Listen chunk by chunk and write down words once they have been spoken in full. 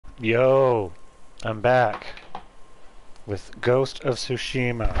Yo, I'm back with Ghost of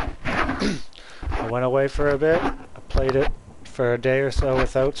Tsushima. I went away for a bit. I played it for a day or so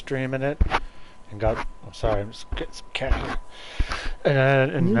without streaming it, and got. I'm sorry, I'm just getting some cat here.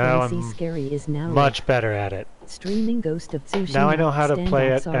 And New now Dicey I'm Scary is now much better at it. streaming Ghost of Tsushima. Now I know how to play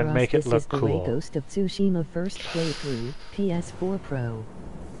it and Saros, make it this look is the cool. way Ghost of Tsushima first playthrough, PS4 Pro.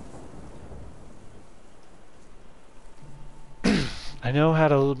 I know how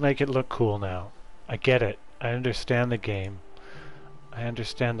to make it look cool now. I get it. I understand the game. I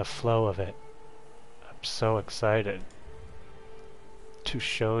understand the flow of it. I'm so excited to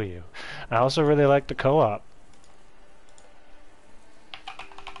show you. I also really like the co-op.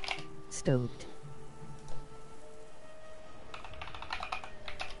 Stoked.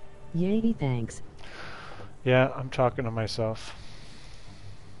 Yay, thanks. Yeah, I'm talking to myself.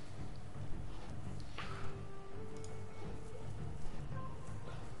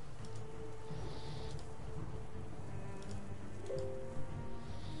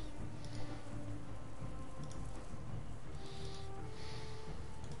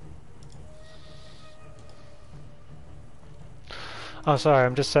 Oh, sorry,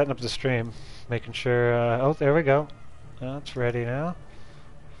 I'm just setting up the stream. Making sure, oh, there we go. It's ready now.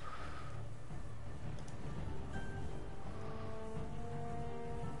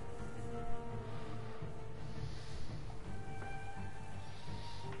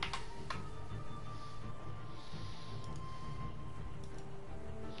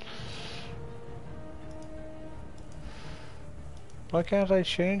 Why can't I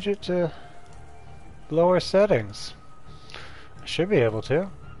change it to lower settings? I should be able to.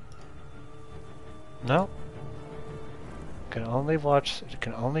 No. Can only watch, it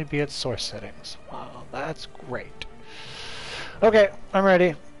can only be at source settings. Wow, that's great. Okay, I'm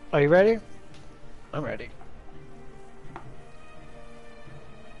ready. Are you ready? I'm ready.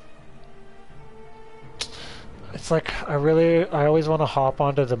 It's like, I always want to hop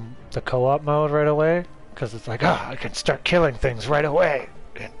onto the co-op mode right away, because it's like, I can start killing things right away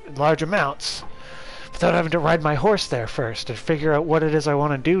in large amounts without having to ride my horse there first and figure out what it is I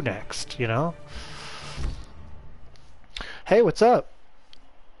want to do next, you know? Hey, what's up?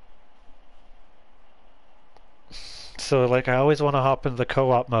 So, like, I always want to hop into the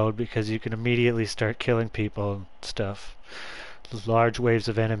co-op mode because you can immediately start killing people and stuff. Large waves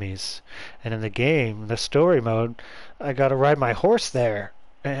of enemies. And in the game, the story mode, I gotta ride my horse there.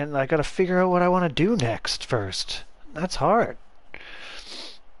 And I gotta figure out what I want to do next first. That's hard.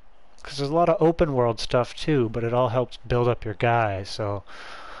 Because there's a lot of open world stuff too, but it all helps build up your guy. So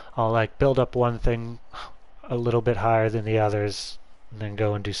I'll like build up one thing a little bit higher than the others, and then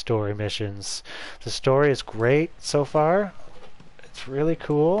go and do story missions. The story is great so far. It's really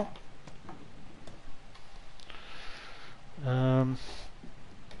cool. I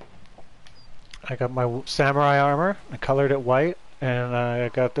got my samurai armor. I colored it white, and I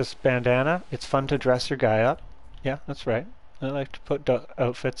got this bandana. It's fun to dress your guy up. Yeah, that's right. I like to put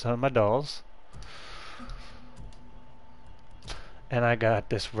outfits on my dolls. And I got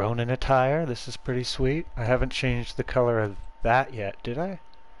this Ronin attire. This is pretty sweet. I haven't changed the color of that yet, did I?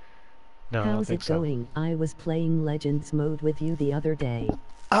 No, I don't How's think it so. going? I was playing Legends mode with you the other day.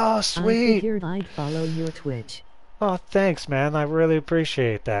 Oh, I sweet! figured I'd follow your Twitch. Oh, thanks, man. I really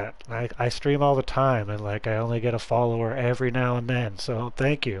appreciate that. I stream all the time, and like I only get a follower every now and then, so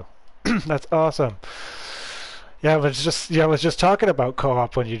thank you. That's awesome. Yeah, I was just talking about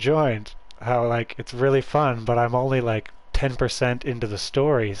co-op when you joined. How like it's really fun, but I'm only like 10% into the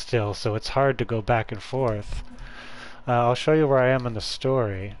story still, so it's hard to go back and forth. I'll show you where I am in the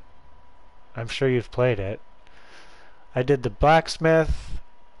story. I'm sure you've played it. I did the blacksmith.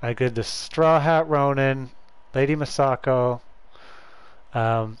 I did the straw hat Ronin. Lady Masako,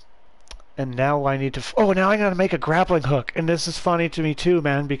 and now I need to. Oh, now I gotta make a grappling hook, and this is funny to me too,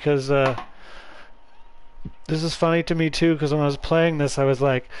 man, because when I was playing this, I was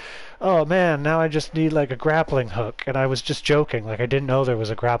like, oh man, now I just need like a grappling hook, and I was just joking, like I didn't know there was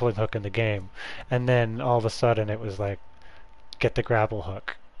a grappling hook in the game, and then all of a sudden it was like, get the grapple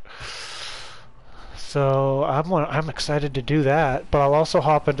hook. So I'm excited to do that, but I'll also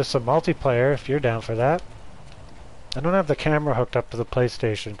hop into some multiplayer if you're down for that. I don't have the camera hooked up to the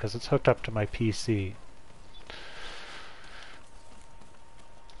PlayStation because it's hooked up to my PC.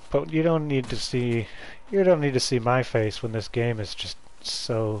 But you don't need to see my face when this game is just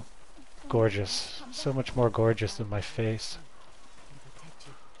so gorgeous. So much more gorgeous than my face.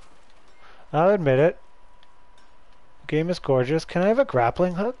 I'll admit it. The game is gorgeous. Can I have a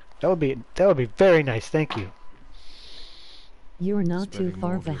grappling hook? That would be very nice, thank you. You're not too Spreading more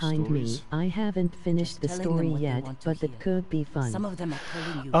far of your behind me. stories? I haven't finished the Telling them story what they yet, want to but it hear. could be fun. Some of them are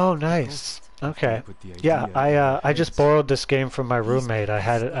calling you. Oh, a nice. ghost. Okay. Put the Yeah, idea in their I just heads. borrowed this game from my These roommate. I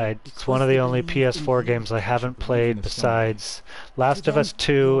had it. people, It's because one of the they only believe in PS4 you. games I haven't Believe in played it besides Last of Again, Us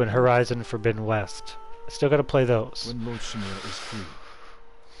 2 you're and right. Horizon Forbidden West. I still gotta play those. When Lord Shimura is free,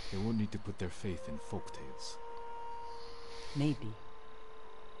 they won't need to put their faith in folktales. Maybe.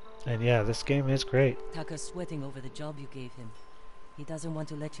 And yeah, this game is great. Taka's sweating over the job you gave him. He doesn't want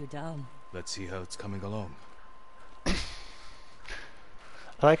to let you down. Let's see how it's coming along. I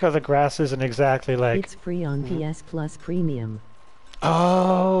like how the grass isn't exactly like... It's free on PS Plus Premium.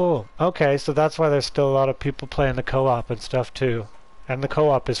 Oh, okay, so that's why there's still a lot of people playing the co-op and stuff too. And the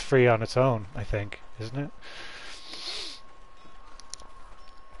co-op is free on its own, I think, isn't it?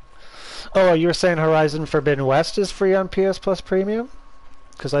 Oh, you were saying Horizon Forbidden West is free on PS Plus Premium?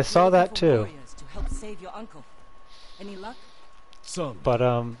 Because I saw that too. To help save your uncle. Any luck? Some. But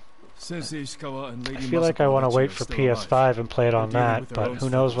Sensei Ishikawa and Lady I feel like I Masako want to Ritchie wait are for still PS5 alive. and play it on They're dealing that, with their but own who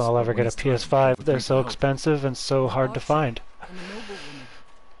knows when struggles, I'll ever but get when a it's time, PS5. people They're tend to so help. expensive and so hard to find. And a noble woman.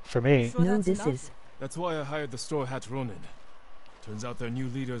 For me. Sure No, that's this enough? is. That's why I hired the Straw Hat Ronin. Turns out their new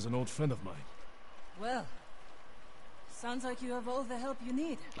leader is an old friend of mine. Well, sounds like you have all the help you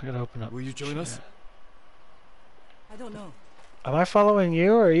need. I gotta open up. Will you join us? I don't know. Am I following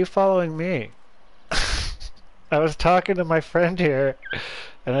you or are you following me? I was talking to my friend here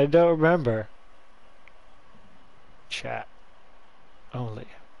and I don't remember. Chat. Only.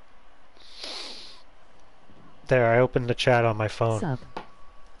 There, I opened the chat on my phone. Sup?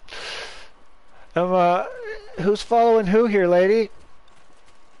 Who's following who here, lady?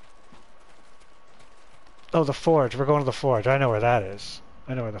 Oh, the forge. We're going to the forge. I know where that is.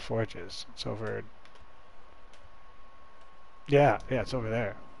 I know where the forge is. It's over... Yeah, it's over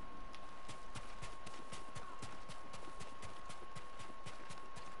there.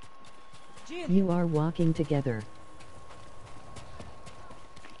 You are walking together.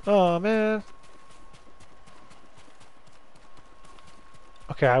 Oh, man.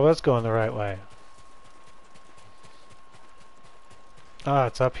 Okay, I was going the right way. Ah,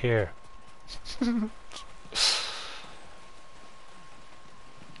 it's up here.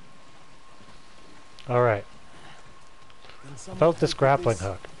 Alright. About this grappling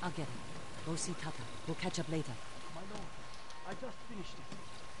hook. I'll get it. Go see Taka. We'll catch up later.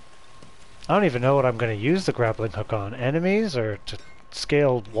 I don't even know what I'm going to use the grappling hook on. Enemies or to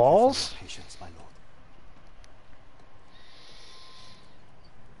scale walls? Patience, my lord.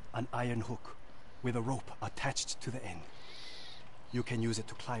 An iron hook with a rope attached to the end. You can use it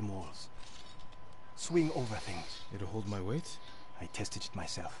to climb walls, swing over things. It'll hold my weight? I tested it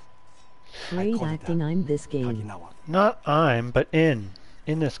myself. Great call it acting, that. I'm this game. Kaginawa. Not I'm, but in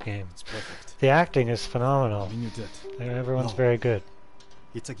this game. It's perfect. The acting is phenomenal. I'm in your debt. Everyone's No. very good.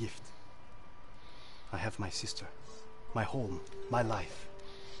 It's a gift. I have my sister, my home, my life.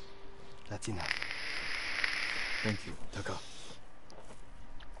 That's enough. Thank you, Taka.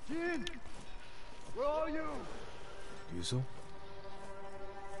 Jin! Where are you? Yuzo?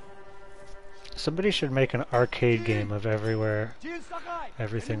 Somebody should make an arcade game of everywhere, Jin Sakai!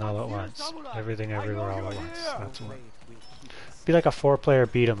 everything all at once. Everything everywhere all at once. That's one. Wait, Be like a 4-player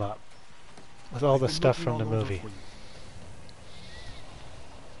beat 'em up. With all the stuff from the movie.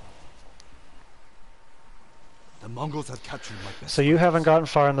 The Mongols have captured my best. So you haven't gotten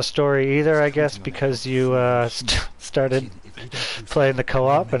far in the story either, I guess, because you started Jin, if you don't do playing the something,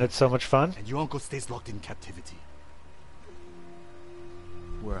 co-op and it's so much fun. and your uncle stays locked in captivity,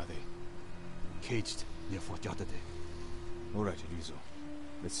 Where are they? caged near Fort Yatate. Alright, Yuzo.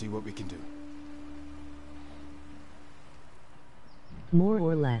 Let's see what we can do. More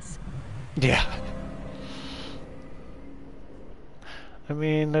or less. Yeah. I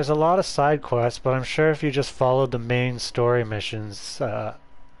mean, there's a lot of side quests, but I'm sure if you just followed the main story missions, it'd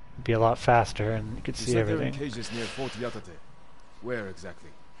be a lot faster and you could You see said they're in everything. cages near Fort Yatate. Where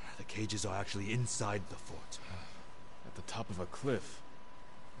exactly? The cages are actually inside the fort. At the top of a cliff.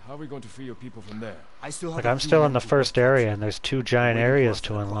 How are we going to free your people from there? I still have Like, a I'm few still in men the who first work area outside. and there's 2 giant Waiting for areas us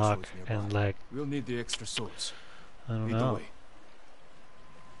to at the unlock, crossroads nearby. and like, We'll need the extra swords. I don't Lead the know. way.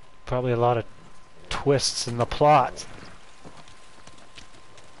 Probably a lot of twists in the plot.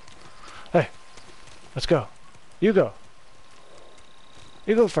 Hey, let's go. You go.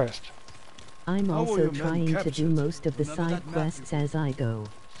 You go first. I'm How were also your men trying to do captured? most of the None of side that quests matters. as I go.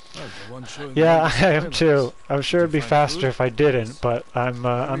 Oh, the one showing Yeah, the I am too. I'm sure Did it'd you be find faster food? if I didn't, but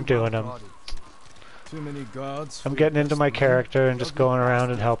I'm doing them. Too many guards. I'm for getting your into my best men? character and just going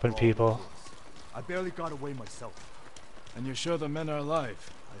around and helping people. I barely got away myself. And you're sure the men are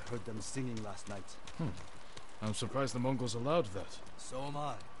alive? I heard them singing last night. I'm surprised the Mongols allowed that. So am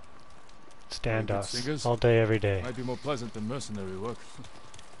I. Standoffs singers? all day, every day. Might be more pleasant than mercenary work.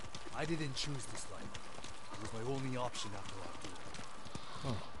 I didn't choose this life. It was my only option after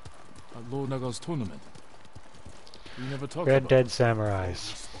all. At Lord Naga's tournament. We never talked Red about Dead it.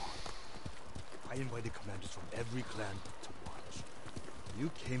 Samurais. I invited commanders from every clan to watch.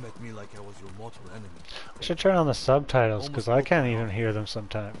 You came at me like I was your mortal enemy. I should turn on the subtitles because I can't even hear them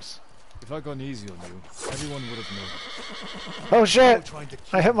sometimes. If I'd gone easy on you, everyone would have known. Oh shit! Trying to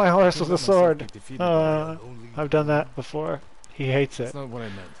I hit my horse with a Let myself sword. be defeated by I've done that before. He hates it. That's not what I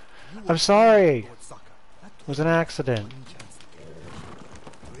meant. I'm sorry. It was an accident.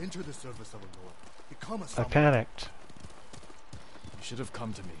 To enter the service of a lord, become a I samurai. panicked. You should have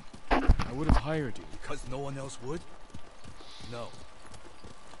come to me. I would have hired you. Because no one else would? No.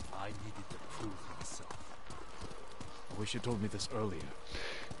 I needed to prove myself. I wish you told me this earlier.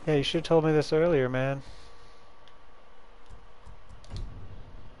 Yeah, you should have told me this earlier, man.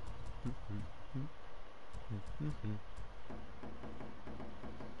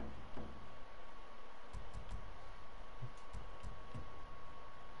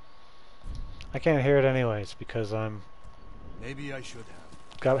 I can't hear it anyways because I'm Maybe I should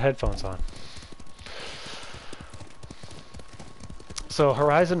have. got headphones on. So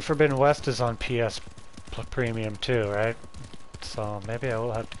Horizon Forbidden West is on PS Premium too, right? So maybe I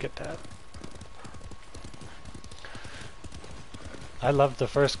will have to get that. I loved the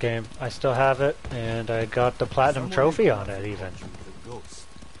first game. I still have it, and I got the Platinum Trophy on it even.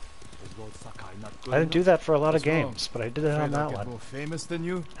 I didn't do that for a lot of What's wrong? games, but I did it on Afraid I'll that get one. more famous than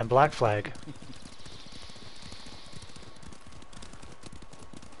you? And Black Flag.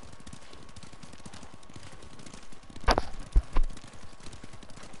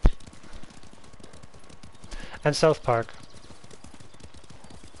 And South Park.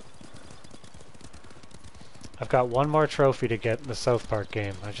 I've got one more trophy to get in the South Park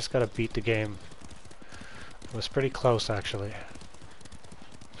game. I just gotta beat the game. It was pretty close, actually.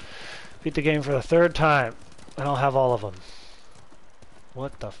 Beat the game for the third time. I don't have all of them.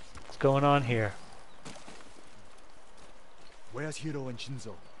 What the f***'s going on here? Where's Hiro and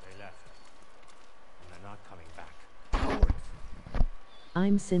Shinzo? They left. And they're not coming back. Cowards!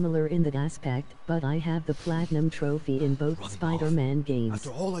 I'm similar in that aspect, but I have the Platinum Trophy in both Running Spider-Man games.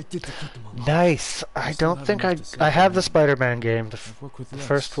 After all I did to keep them alive. Nice! I still don't have think enough to say I have about the it. Spider-Man game, the I've worked with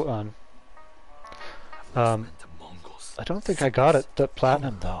first less. one. Meant to Mongols. I don't think I got it, the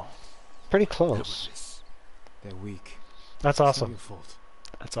Platinum, though. Pretty close. Terrorists. They're weak. That's It's not awesome. your fault.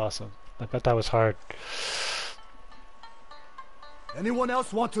 That's awesome. I bet that was hard. Anyone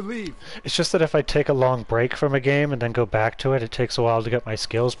else want to leave? It's just that if I take a long break from a game and then go back to it, it takes a while to get my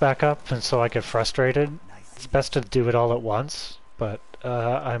skills back up, and so I get frustrated. It's best to do it all at once, but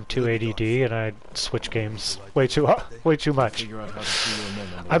I'm too ADD and I switch games way too much. Figure out how to see your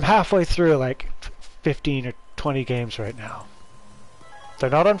men on the I'm way. halfway through like 15 or 20 games right now. They're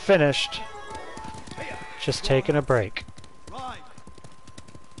not unfinished, just taking a break. Ride!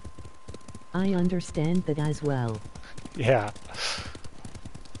 I understand that as well. Yeah.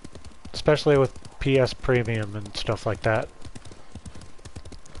 Especially with PS Premium and stuff like that.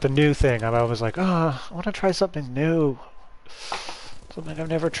 The new thing, I'm always like, oh, I want to try something new. Something I've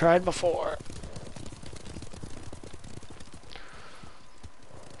never tried before.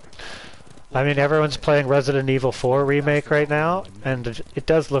 I mean, everyone's playing Resident Evil 4 Remake right now, and it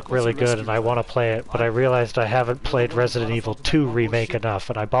does look really good, and I want to play it, but I realized I haven't played Resident Evil 2 Remake enough,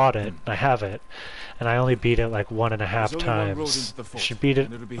 and I bought it, and I have it, and I only beat it like 1.5 There's only one road times. into the fort, Should beat it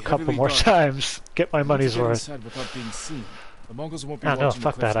and it'll be a couple heavily more guarded. times, get my You need to money's get worth. inside without being seen. The Mongols won't be Ah, no, watching the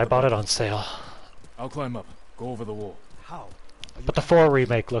fuck cliffs that, I in the bought it back. on sale. I'll climb up. Go over the wall. How? But the 4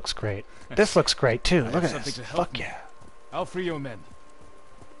 Remake looks great. This looks great too, I look have at something this. to help Fuck me. yeah. I'll free your men.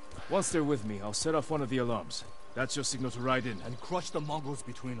 Once they're with me, I'll set off one of the alarms. That's your signal to ride in. And crush the Mongols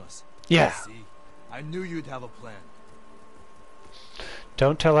between us. Yeah. See? I knew you'd have a plan.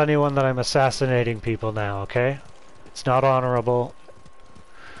 Don't tell anyone that I'm assassinating people now, okay? It's not honorable.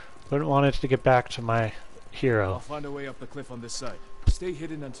 Wouldn't want it to get back to my I'll hero. find a way up the cliff on this side. Stay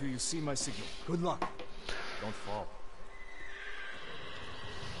hidden until you see my signal. Good luck. Don't fall.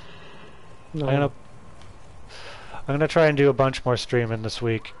 I'm gonna try and do a bunch more streaming this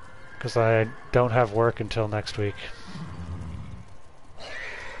week, because I don't have work until next week.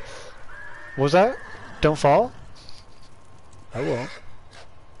 What was that? Don't fall? I won't.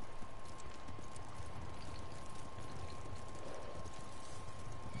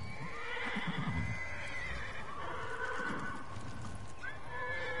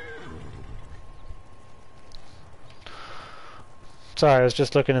 Sorry, I was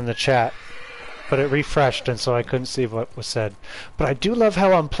just looking in the chat. but it refreshed, and so I couldn't see what was said. But I do love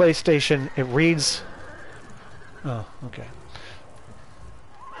how on PlayStation it reads... Oh, okay.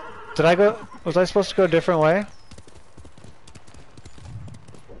 Did I go... Was I supposed to go a different way?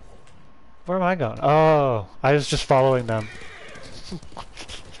 Where am I going? Oh, I was just following them.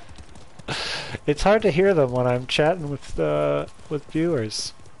 It's hard to hear them when I'm chatting with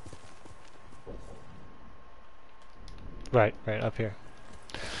viewers. Right, up here.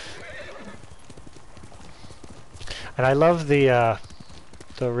 And I love the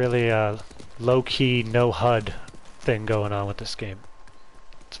really low-key, no HUD thing going on with this game.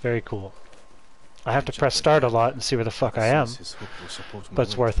 It's very cool. I have to press start a lot and see where the fuck I am, but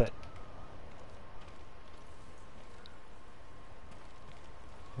it's worth it.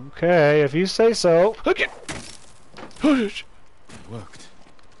 Okay, if you say so. Okay. It worked.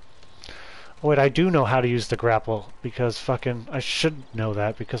 Wait, I do know how to use the grapple, because fucking... I should know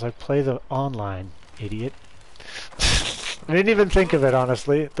that, because I play the online, idiot. I didn't even think of it,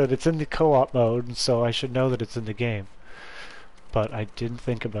 honestly, that it's in the co-op mode, so I should know that it's in the game. But I didn't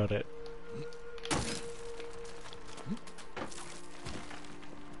think about it. I'm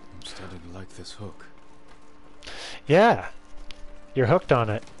starting to like this hook. Yeah, you're hooked on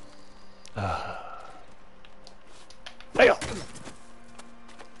it. Hey-o!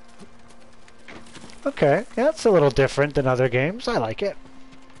 Okay, yeah, it's a little different than other games. I like it.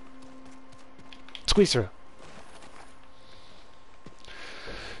 Squeeze through.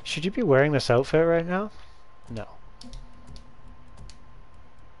 Should you be wearing this outfit right now? No.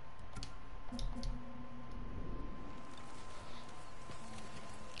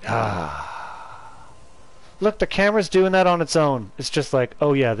 Look, the camera's doing that on its own. It's just like,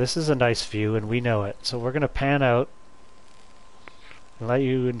 oh yeah, this is a nice view and we know it. So we're going to pan out and let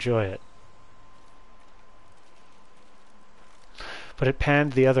you enjoy it. But it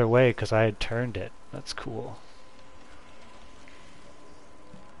panned the other way because I had turned it. That's cool.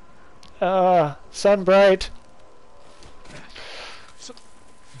 Sun bright.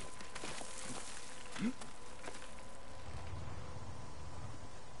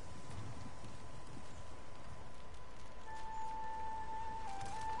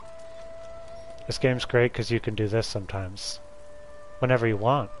 This game's great because you can do this sometimes. Whenever you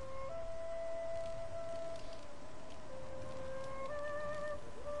want.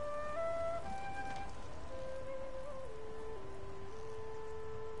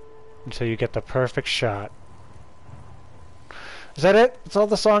 Until you get the perfect shot. Is that it? That's all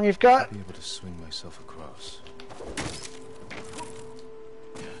the song you've got? I'll be able to swing myself across.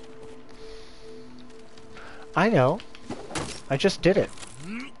 I know. I just did it.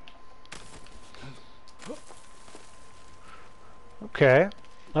 Okay.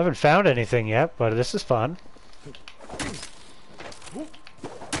 I haven't found anything yet, but this is fun.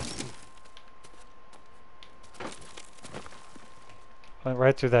 Went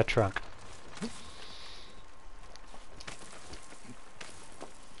right through that trunk.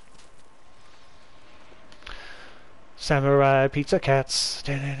 Samurai pizza cats.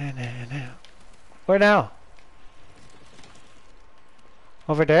 Where now?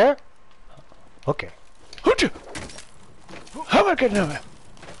 Over there? Okay. How am I getting over?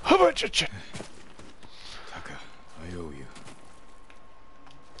 How about you? Taka, I owe you.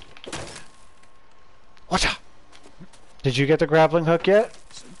 Watcha! Did you get the grappling hook yet?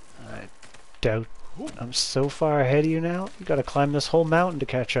 I doubt. I'm so far ahead of you now. You gotta climb this whole mountain to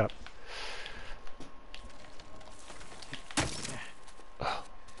catch up.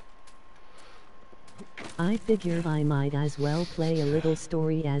 I figured I might as well play a little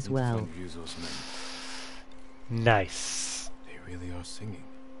story as well. Nice. They really are singing.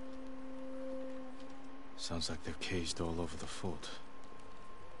 Sounds like they're caged all over the fort.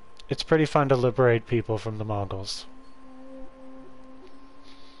 It's pretty fun to liberate people from the Mongols.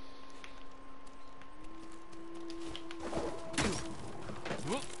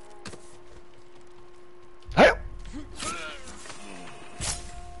 Hey!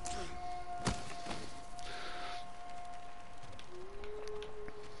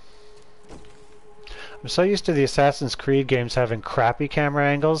 I'm so used to the Assassin's Creed games having crappy camera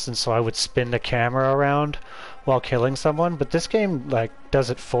angles, and so I would spin the camera around while killing someone, but this game like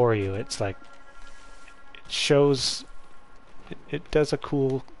does it for you. It's like it shows it does a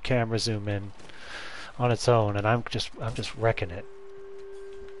cool camera zoom in on its own, and I'm just wrecking it.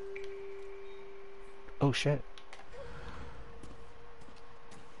 Oh shit.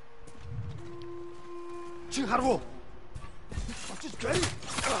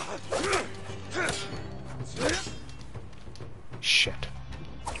 Shit.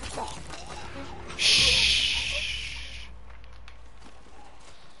 Shh.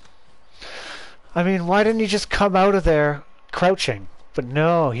 I mean, why didn't he just come out of there crouching? But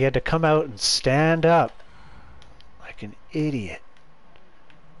no, he had to come out and stand up. Like an idiot.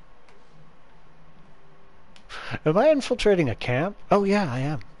 Am I infiltrating a camp? Oh yeah, I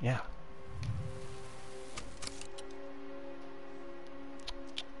am. Yeah.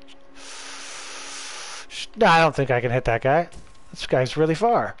 No, I don't think I can hit that guy. This guy's really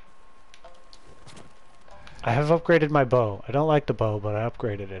far. I have upgraded my bow. I don't like the bow, but I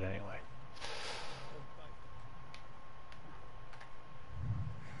upgraded it anyway.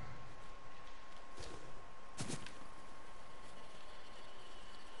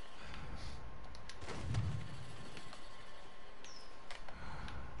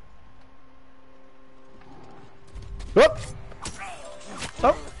 Whoop!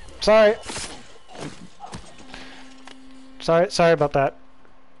 Oh, sorry. Sorry about that.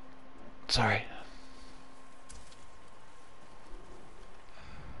 Sorry.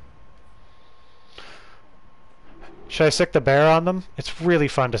 Should I sick the bear on them? It's really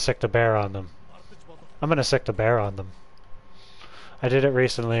fun to sick the bear on them. I'm gonna sick the bear on them. I did it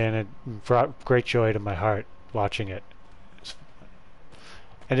recently and it brought great joy to my heart watching it.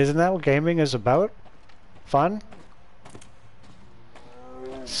 And isn't that what gaming is about? Fun?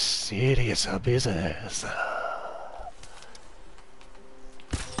 Serious business.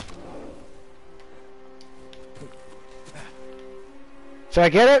 Did I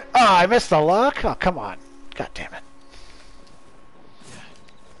get it? Oh, I missed the lock? Oh, come on. God damn it.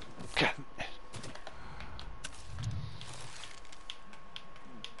 God.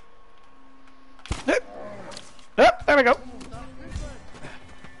 Oh, there we go.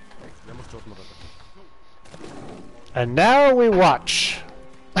 And now we watch.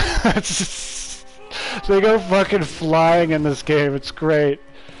 They go fucking flying in this game. It's great.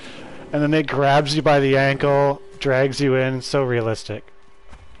 And then they grabs you by the ankle, drags you in. It's so realistic.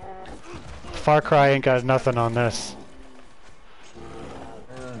 Far Cry ain't got nothing on this.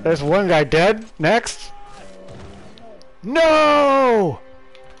 There's one guy dead. Next. No!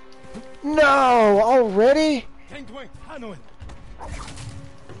 No! Already?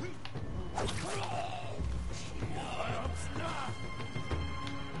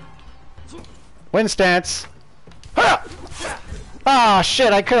 Win stance. Ah! Oh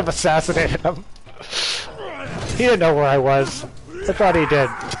shit, I could have assassinated him. He didn't know where I was. I thought he did.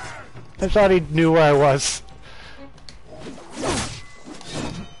 I thought he knew where I was.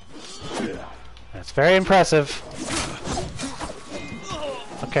 That's very impressive.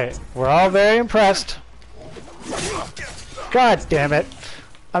 Okay, we're all very impressed. God damn it.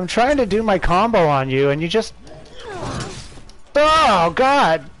 I'm trying to do my combo on you and you just... Oh,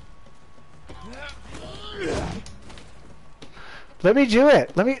 God! Let me do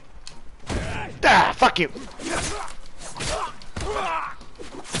it. Let me... Ah, fuck you.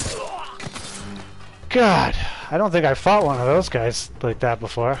 God, I don't think I fought one of those guys like that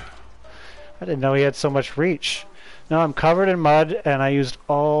before. I didn't know he had so much reach. Now I'm covered in mud and I used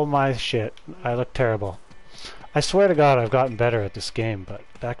all my shit. I look terrible. I swear to God I've gotten better at this game, but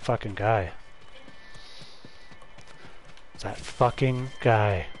that fucking guy. That fucking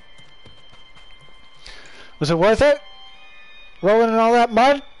guy. Was it worth it? Rolling in all that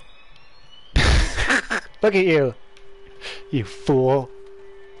mud? Look at you. You fool.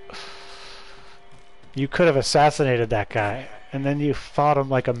 You could have assassinated that guy, and then you fought him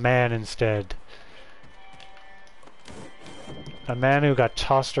like a man instead. A man who got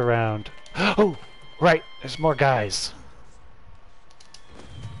tossed around. Oh, right, there's more guys.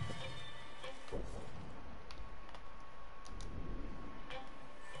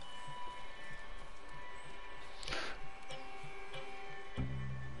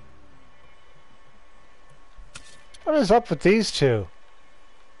 What is up with these two?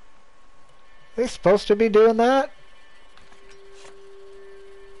 Are they supposed to be doing that?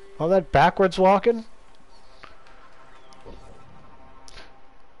 All that backwards walking?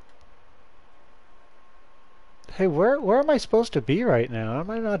 Hey, where am I supposed to be right now? Am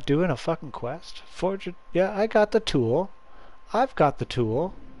I not doing a fucking quest? Fortune? Yeah, I got the tool. I've got the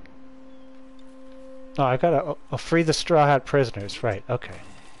tool. Oh, I gotta free the Straw Hat prisoners. Right, okay.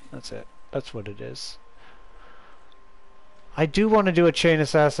 That's it. That's what it is. I do want to do a chain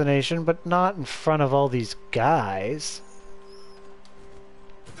assassination, but not in front of all these guys.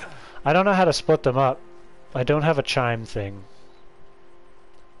 I don't know how to split them up. I don't have a chime thing.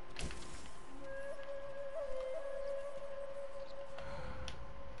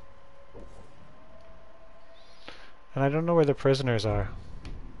 And I don't know where the prisoners are.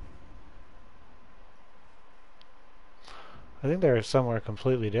 I think they're somewhere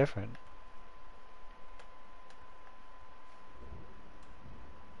completely different.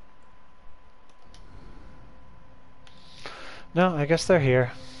 No, I guess they're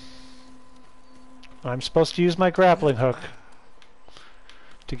here. I'm supposed to use my grappling hook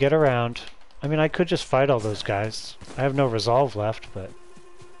to get around. I mean, I could just fight all those guys. I have no resolve left, but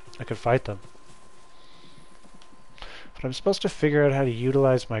I could fight them. But I'm supposed to figure out how to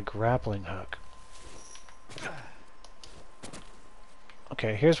utilize my grappling hook.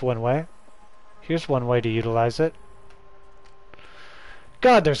 Okay, here's one way. Here's one way to utilize it.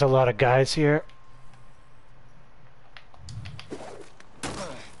 God, there's a lot of guys here.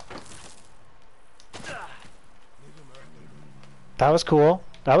 That was cool.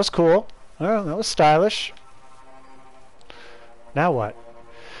 That was cool. Oh, that was stylish. Now what?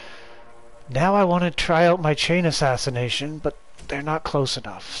 Now I want to try out my chain assassination, but they're not close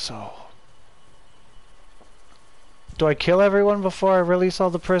enough, so... Do I kill everyone before I release all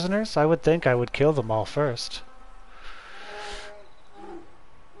the prisoners? I would think I would kill them all first.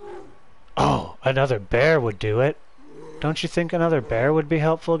 Oh, another bear would do it. Don't you think another bear would be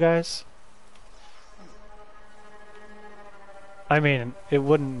helpful, guys? I mean, it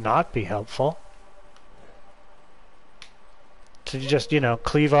wouldn't not be helpful. To just, you know,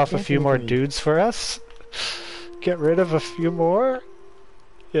 cleave off a few more dudes for us? Get rid of a few more?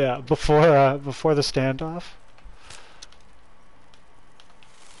 Yeah, before the standoff.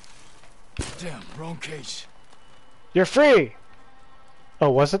 Damn, wrong cage. You're free! Oh,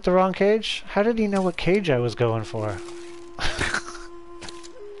 was it the wrong cage? How did he know what cage I was going for?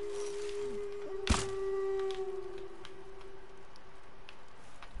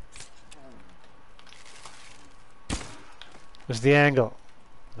 It was the angle.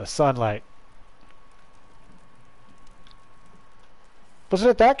 The sunlight. Was it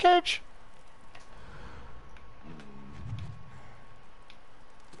at that cage?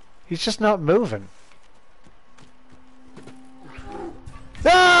 He's just not moving.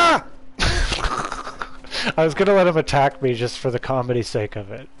 Ah! I was gonna let him attack me just for the comedy sake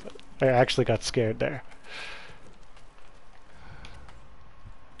of it, but I actually got scared there.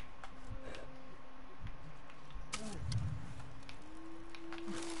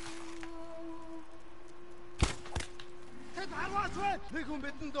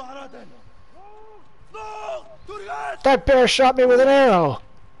 That bear shot me with an arrow!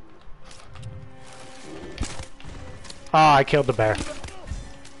 Ah, I killed the bear.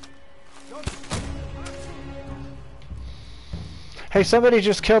 Hey, somebody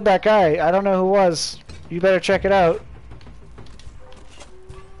just killed that guy. I don't know who it was. You better check it out.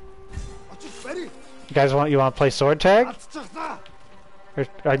 You guys want to play sword tag? Or,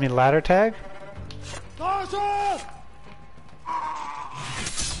 I mean ladder tag?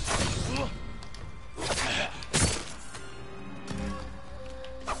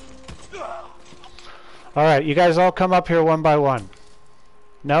 Alright, you guys all come up here one by one.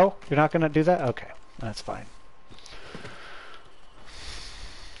 No? You're not going to do that? Okay, that's fine.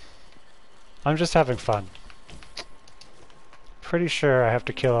 I'm just having fun. Pretty sure I have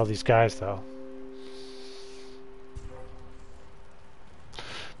to kill all these guys, though.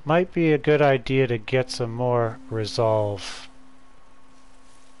 Might be a good idea to get some more resolve.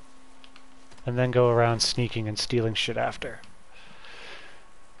 And then go around sneaking and stealing shit after.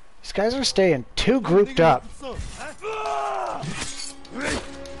 These guys are staying too grouped up.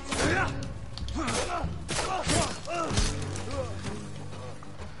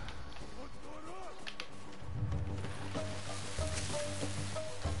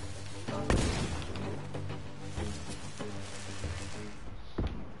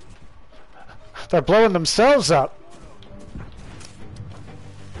 They're blowing themselves up.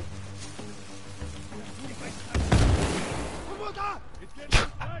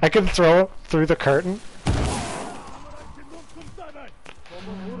 I can throw through the curtain.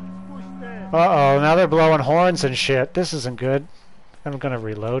 Uh-oh, now they're blowing horns and shit. This isn't good. I'm gonna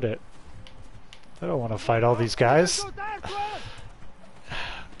reload it. I don't want to fight all these guys.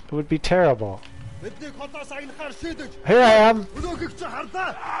 It would be terrible. Here I am.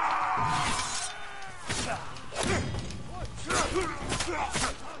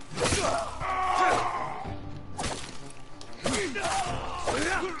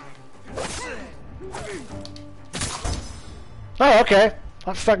 Oh, okay.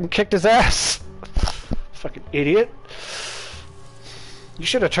 I fucking kicked his ass. Fucking idiot. You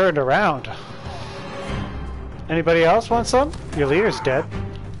should have turned around. Anybody else want some? Your leader's dead.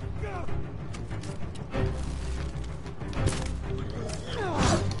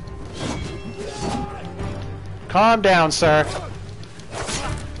 Calm down, sir.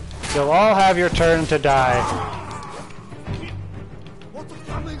 You'll all have your turn to die.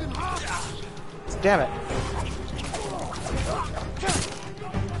 Damn it.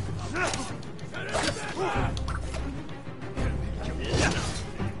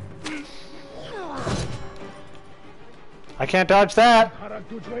 I can't dodge that.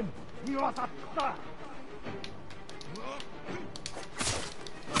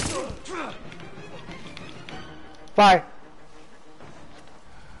 Bye.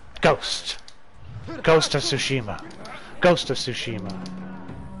 Ghost. Ghost of Tsushima. Ghost of Tsushima.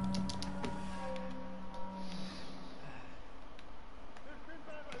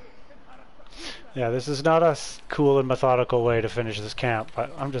 Yeah, this is not a cool and methodical way to finish this camp,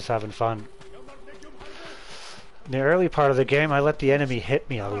 but I'm just having fun. In the early part of the game, I let the enemy hit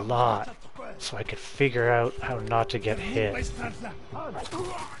me a lot, so I could figure out how not to get hit.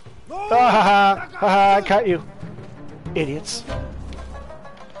 Ah, ha, ha, I cut you. Idiots.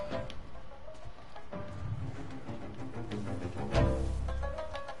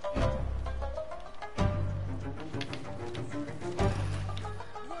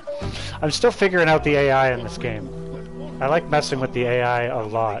 I'm still figuring out the AI in this game. I like messing with the AI a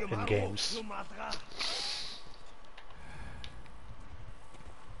lot in games.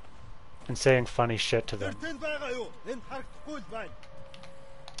 And saying funny shit to them.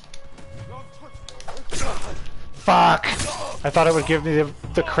 Fuck! I thought it would give me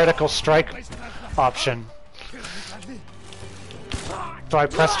the critical strike option. So I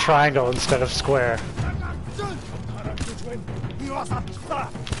pressed triangle instead of square.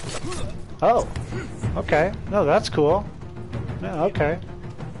 Oh, okay. No, that's cool. Yeah, okay.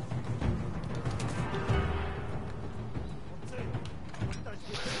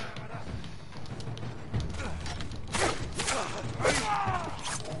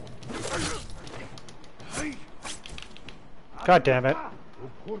 God damn it.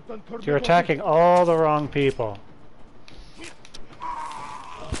 You're attacking all the wrong people.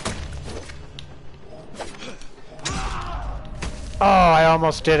 Oh, I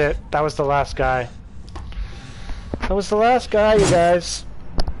almost did it. That was the last guy. That was the last guy, you guys.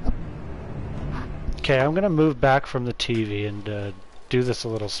 Okay, I'm gonna move back from the TV and do this a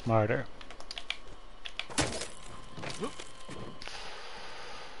little smarter.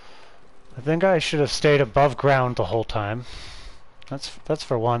 I think I should have stayed above ground the whole time. That's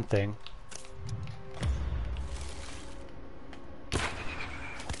for one thing.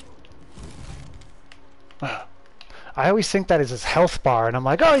 I always think that is his health bar, and I'm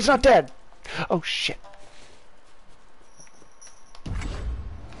like, oh, he's not dead! Oh, shit.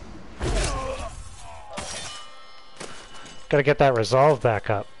 Gotta get that resolve back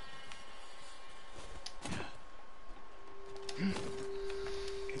up.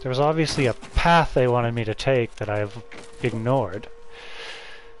 There was obviously a path they wanted me to take that I've ignored.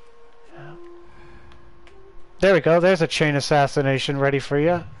 Yeah. There we go, there's a chain assassination ready for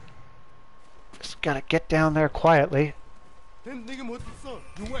you. Just gotta get down there quietly.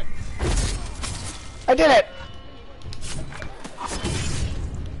 I did it!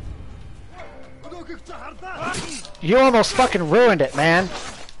 You almost fucking ruined it, man.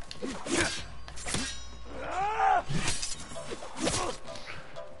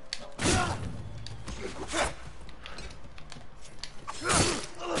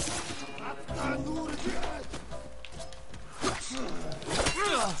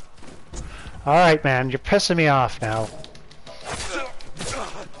 Alright, man, you're pissing me off now.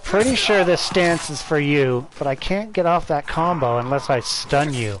 Pretty sure this stance is for you, but I can't get off that combo unless I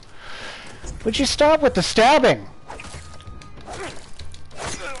stun you. Would you stop with the stabbing?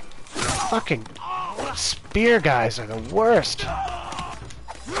 Fucking spear guys are the worst.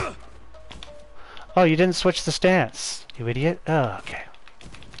 Oh, you didn't switch the stance, you idiot. Oh, okay.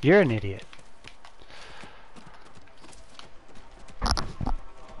 You're an idiot.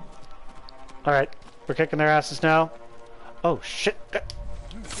 Alright, we're kicking their asses now. Oh, shit.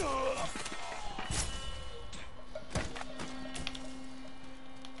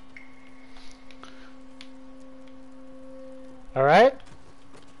 Alright.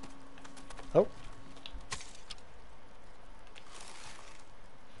 Oh.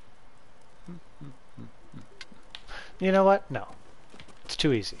 You know what? No. It's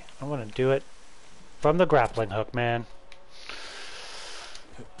too easy. I want to do it from the grappling hook, man.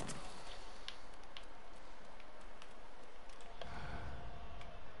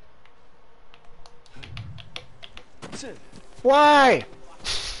 Why?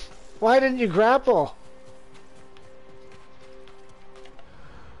 Why didn't you grapple?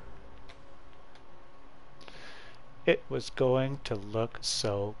 It was going to look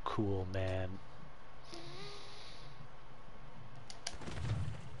so cool, man.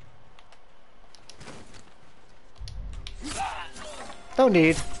 No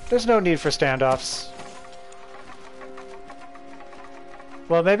need. There's no need for standoffs.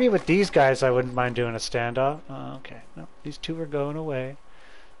 Well, maybe with these guys I wouldn't mind doing a standoff. Oh, okay. No, these two are going away.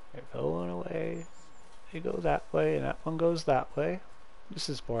 They're going away. You go that way, and that one goes that way. This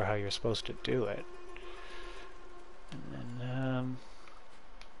is more how you're supposed to do it. And then,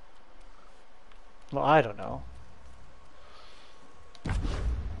 well, I don't know.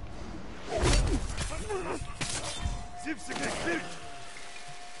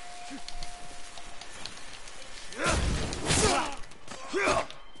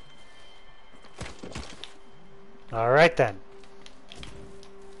 All right then.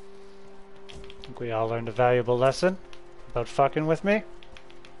 Think we all learned a valuable lesson about fucking with me.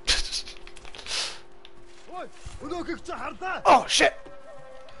 Oh shit!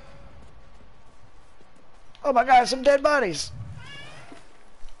 Oh my god, some dead bodies!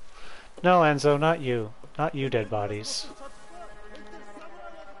 No, Enzo, not you. Not you, dead bodies.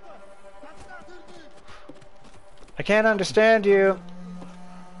 I can't understand you.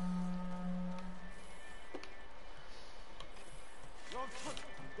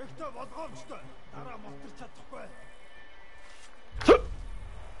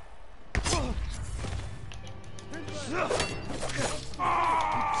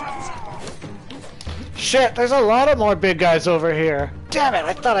 Shit, there's a lot of more big guys over here. Damn it,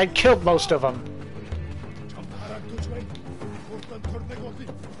 I thought I'd killed most of them.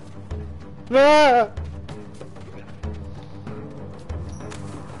 Ah!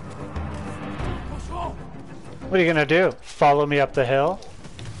 What are you gonna do? Follow me up the hill?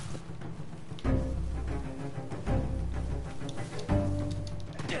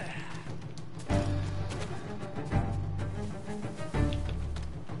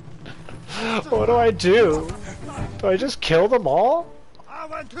 What do I do? Do I just kill them all?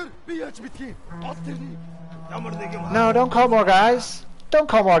 No, don't call more guys. Don't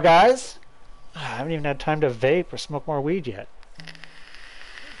call more guys. I haven't even had time to vape or smoke more weed yet.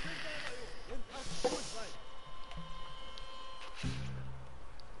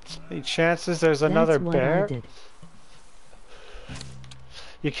 Any chances there's another That's what bear? I did.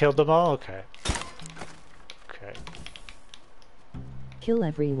 You killed them all? Okay. Okay. Kill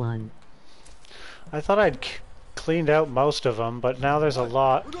everyone. I thought I'd cleaned out most of them, but now there's a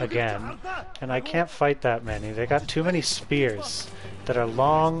lot again, and I can't fight that many. They got too many spears that are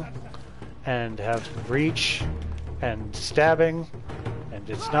long and have reach and stabbing, and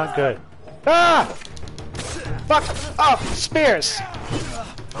it's not good. Ah! Fuck off! Spears!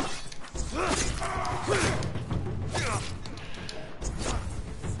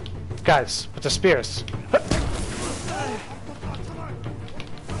 Guys, with the spears.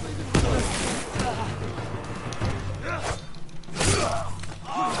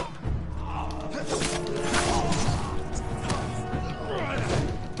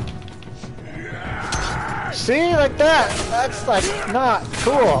 See, like that. That's like not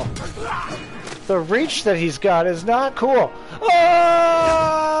cool. The reach that he's got is not cool.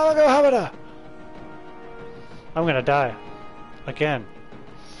 Oh, I'm gonna die. Again.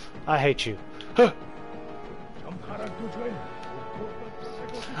 I hate you.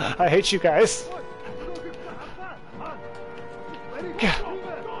 I hate you guys.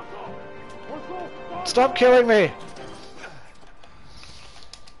 Stop killing me.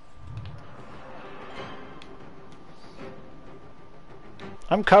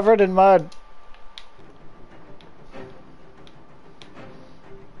 I'm covered in mud.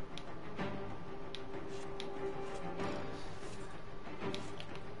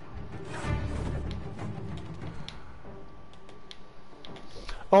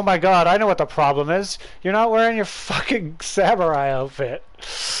 Oh my god, I know what the problem is. You're not wearing your fucking samurai outfit.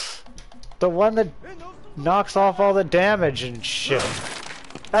 The one that knocks off all the damage and shit.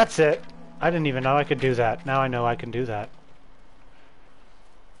 That's it. I didn't even know I could do that. Now I know I can do that.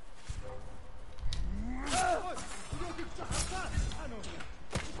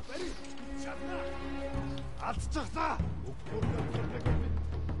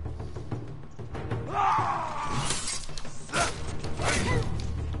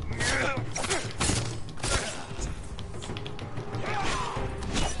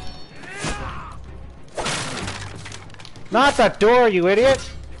 Not that door, you idiot!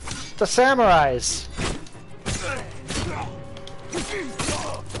 The samurais!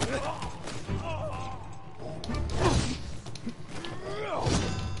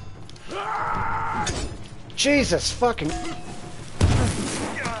 Jesus fucking...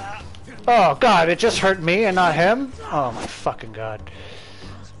 Oh god, it just hurt me and not him? Oh my fucking god.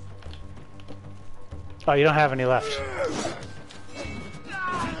 Oh, you don't have any left.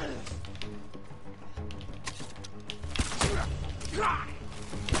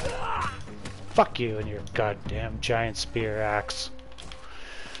 Fuck you and your goddamn giant spear axe.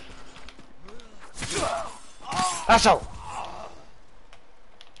 Asshole!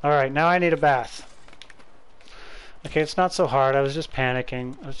 Alright, now I need a bath. Okay, it's not so hard. I was just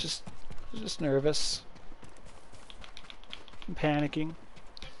panicking. I was just nervous. I'm panicking.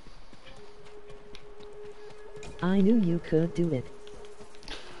 I knew you could do it.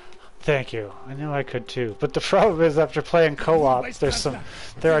 Thank you. I knew I could too. But the problem is, after playing co-op,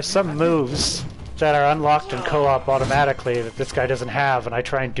 there are some moves that are unlocked in co-op automatically that this guy doesn't have, and I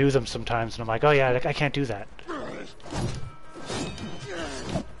try and do them sometimes, and I'm like, oh yeah, I can't do that.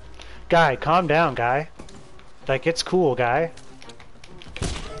 Guy, calm down, guy. Like, it's cool, guy.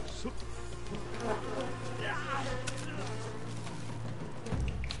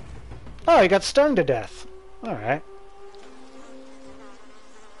 Oh, he got stung to death. Alright.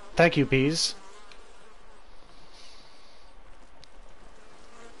 Thank you, bees.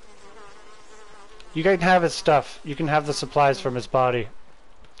 You can have his stuff. You can have the supplies from his body.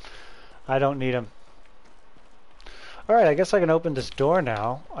 I don't need them. Alright, I guess I can open this door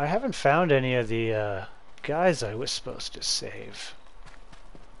now. I haven't found any of the guys I was supposed to save.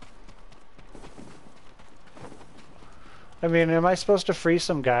 I mean, am I supposed to free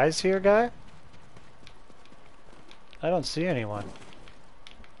some guys here, guy? I don't see anyone.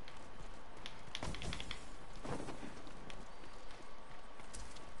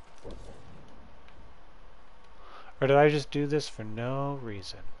 Or did I just do this for no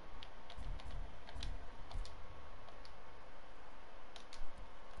reason?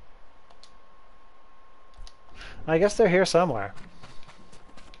 I guess they're here somewhere.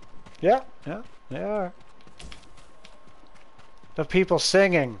 Yeah, they are. The people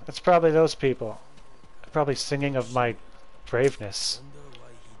singing. It's probably those people. They're probably singing of my braveness.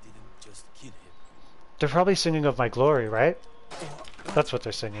 They're probably singing of my glory, right? That's what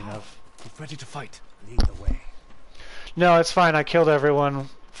they're singing of. Get ready to fight. Lead the way. No, it's fine. I killed everyone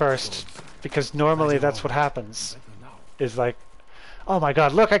first. Because normally that's what happens. Is like, oh my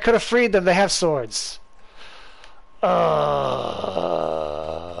god, look, I could have freed them. They have swords. Of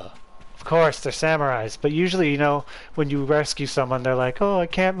course, they're samurais. But usually, you know, when you rescue someone, they're like, oh, I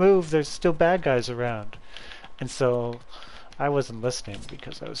can't move. There's still bad guys around. And so I wasn't listening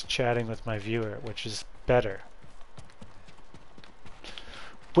because I was chatting with my viewer, which is better.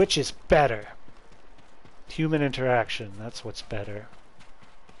 Which is better. Human interaction, that's what's better.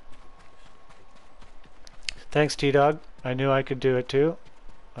 Thanks, T-Dog. I knew I could do it too.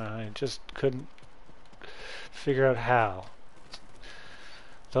 I just couldn't figure out how.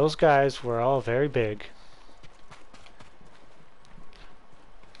 Those guys were all very big.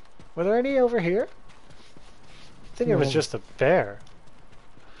 Were there any over here? I think it was just a bear.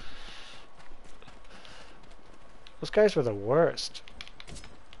 Those guys were the worst.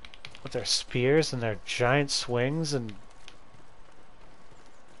 With their spears and their giant swings and...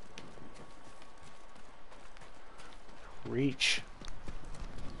 reach.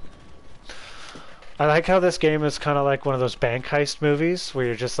 I like how this game is kind of like one of those bank heist movies where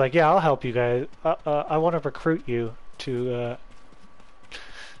you're just like, yeah, I'll help you guys. I want to recruit you to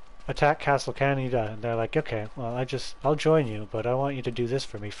attack Castle Kaneda. And they're like, okay, well, I'll join you, but I want you to do this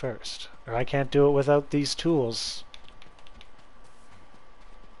for me first. Or I can't do it without these tools.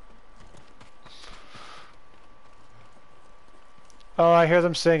 Oh, I hear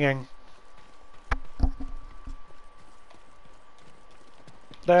them singing.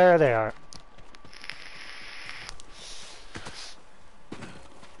 There they are.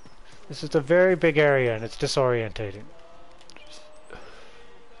 This is a very big area and it's disorientating.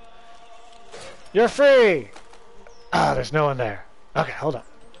 You're free! Ah, there's no one there. Okay, hold on.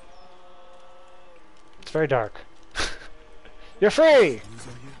 It's very dark. You're free!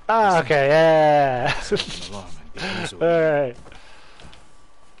 Ah, okay, yeah! Alright.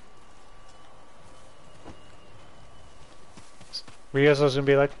 Ryozo's gonna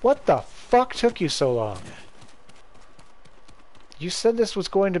be like, what the fuck took you so long? You said this was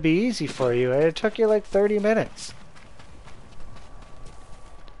going to be easy for you, and it took you like 30 minutes.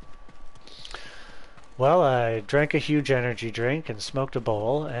 Well, I drank a huge energy drink and smoked a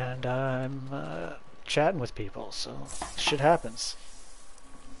bowl, and I'm chatting with people, so shit happens.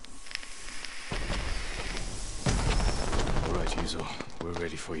 Alright, Yuzo. We're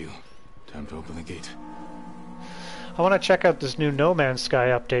ready for you. Time to open the gate. I want to check out this new No Man's Sky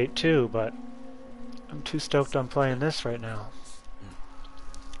update too, but I'm too stoked on playing this right now.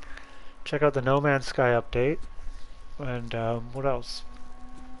 Check out the No Man's Sky update, and what else?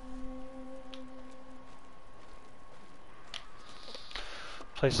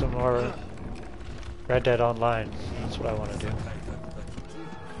 Play some more Red Dead Online. That's what I want to do.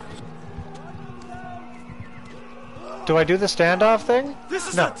 Do I do the standoff thing? This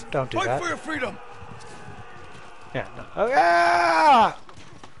is No, it. don't do Fight that. for your freedom. Yeah, no. Oh, yeah!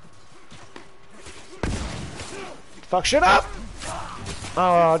 Fuck shit up!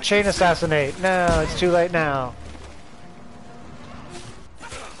 Oh, chain assassinate. No, it's too late now.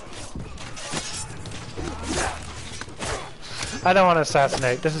 I don't want to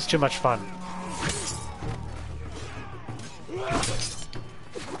assassinate. This is too much fun.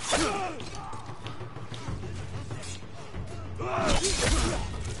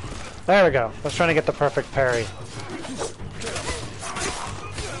 There we go. I was trying to get the perfect parry.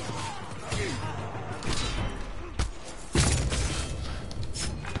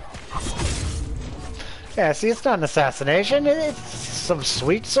 Yeah, see, it's not an assassination. It's some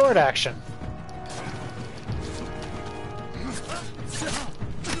sweet sword action.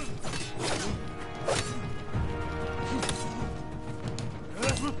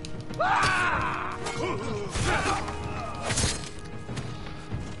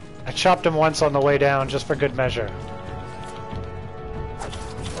 I chopped him once on the way down just for good measure.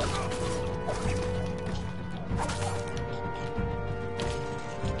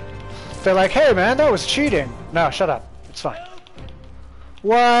 They're like, hey man, that was cheating. No, shut up. It's fine.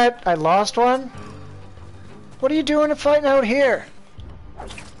 What? I lost one? What are you doing fighting out here?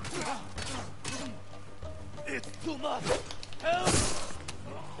 It's too much.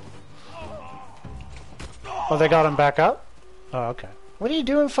 Oh, they got him back up? Oh, okay. What are you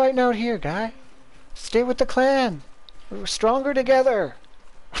doing fighting out here, guy? Stay with the clan. We're stronger together.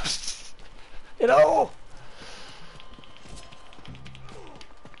 You know?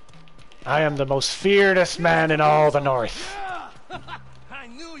 I am the most fearedest man in all the North. I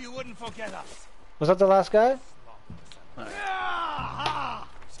knew you wouldn't forget us. Was that the last guy?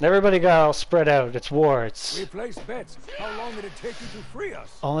 Everybody got all spread out. It's war. We placed bets. How long did it take you to free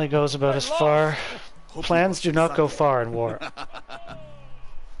us? Only goes about as far. Plans do not go far in war.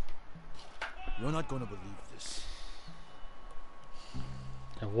 You're not going to believe this.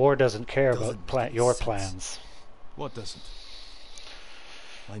 And war doesn't care about your plans. What doesn't?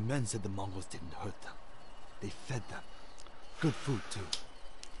 My men said the Mongols didn't hurt them. They fed them. Good food, too.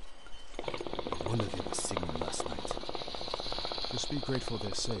 No wonder they were singing last night. Just be grateful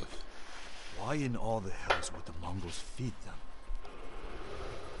they're safe. Why in all the hells would the Mongols feed them?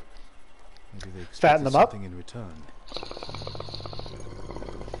 Maybe they Fatten expected them up? something in return.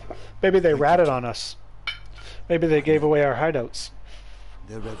 Maybe they ratted on us. Maybe they gave away our hideouts.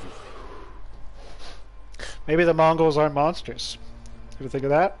 They're everything. Maybe the Mongols aren't monsters. Ever think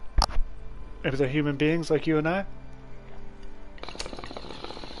of that? Maybe they're human beings like you and I?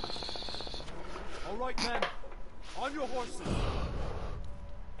 All right, men. On your horses.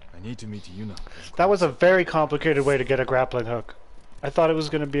 I need to meet Yuna. That was a very complicated way to get a grappling hook. I thought it was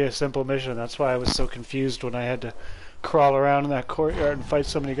going to be a simple mission. That's why I was so confused when I had to crawl around in that courtyard and fight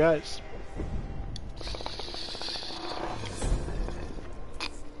so many guys.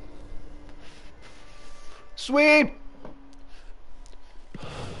 Sweet!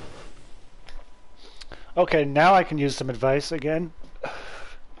 Okay, now I can use some advice again.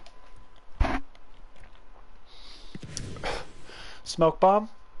 Smoke bomb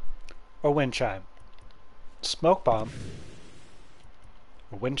or wind chime? Smoke bomb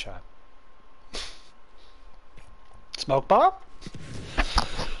or wind chime? Smoke bomb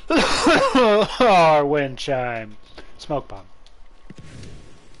or wind chime? Smoke bomb.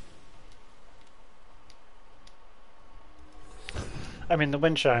 I mean, the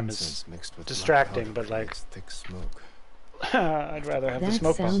wind chime is distracting, but like, thick smoke. I'd rather have the That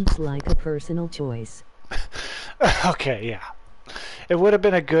smoke bomb. sounds like a personal choice. Okay, yeah. It would have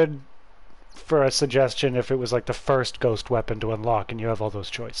been a good for a suggestion if it was like the first ghost weapon to unlock and you have all those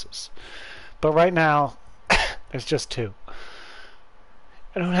choices. But right now, there's just two.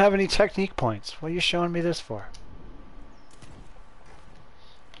 I don't have any technique points. What are you showing me this for?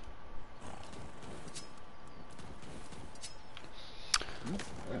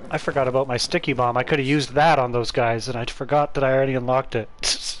 I forgot about my sticky bomb. I could have used that on those guys, and I forgot that I already unlocked it.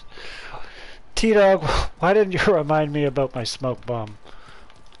 T-Dog, why didn't you remind me about my smoke bomb?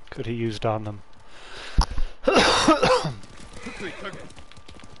 Could have used on them. The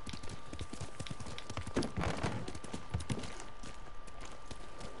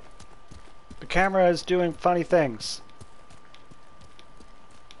camera is doing funny things.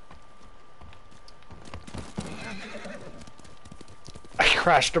 I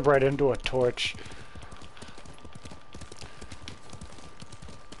crashed him right into a torch.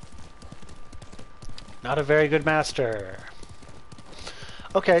 Not a very good master.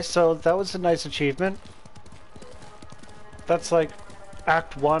 Okay, so that was a nice achievement. That's like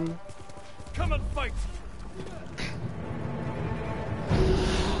Act 1. Come and fight!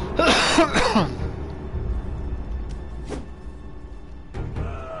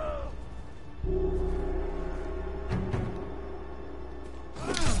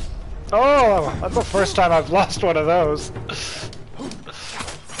 Oh, that's the first time I've lost one of those.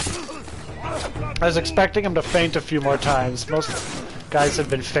 I was expecting him to faint a few more times. Most guys have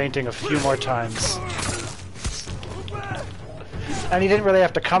been fainting a few more times. And he didn't really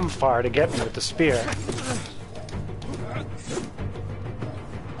have to come far to get me with the spear.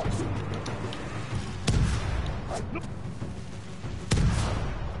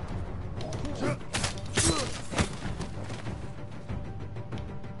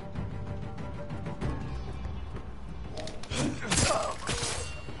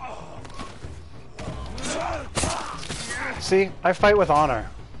 See? I fight with honor.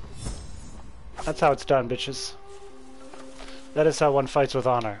 That's how it's done, bitches. That is how one fights with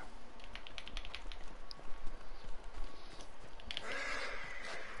honor.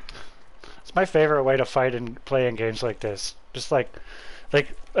 It's my favorite way to fight and play in games like this. Just like I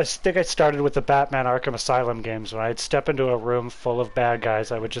think I started with the Batman Arkham Asylum games. When I'd step into a room full of bad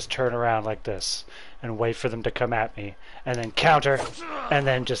guys, I would just turn around like this and wait for them to come at me, and then counter, and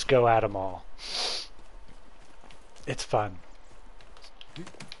then just go at them all. It's fun.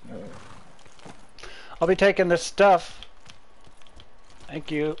 I'll be taking this stuff. Thank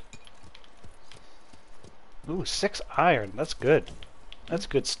you. Ooh, 6 iron. That's good. That's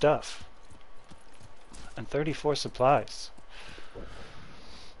good stuff. And 34 supplies.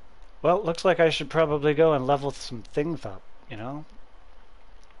 Well, looks like I should probably go and level some things up, you know?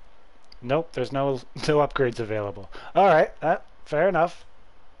 Nope, there's no upgrades available. Alright, fair enough.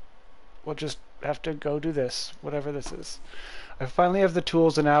 We'll just have to go do this, whatever this is. I finally have the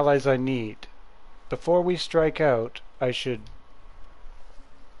tools and allies I need. Before we strike out, I should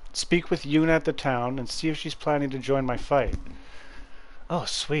speak with Yuna at the town and see if she's planning to join my fight. Oh,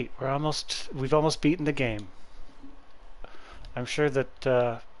 sweet. We've almost beaten the game. I'm sure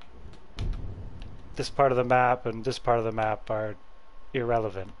that this part of the map and this part of the map are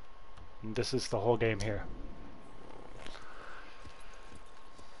irrelevant. And this is the whole game here.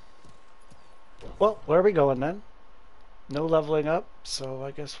 Well, where are we going then? No leveling up, so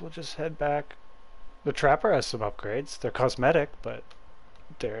I guess we'll just head back. The Trapper has some upgrades. They're cosmetic, but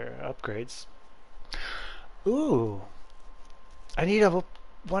they're upgrades. Ooh. I need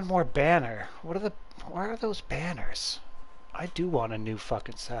one more banner. Where are those banners? I do want a new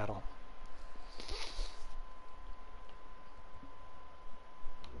fucking saddle.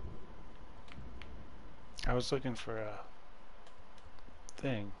 I was looking for a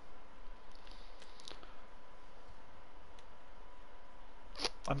thing.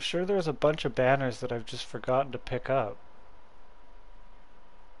 I'm sure there's a bunch of banners that I've just forgotten to pick up.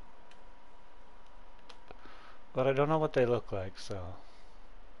 But I don't know what they look like, so...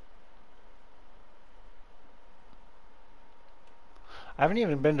 I haven't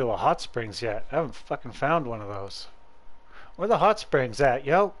even been to a hot springs yet. I haven't fucking found one of those. Where the hot springs at,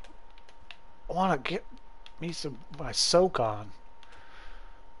 yo? I want to get me my soak on.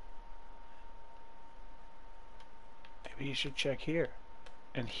 Maybe you should check here.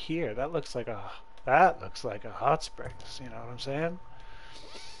 And here, that looks like a hot springs, you know what I'm saying?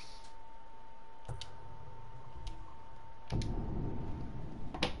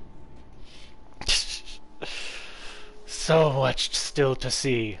 So much still to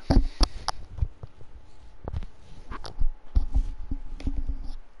see.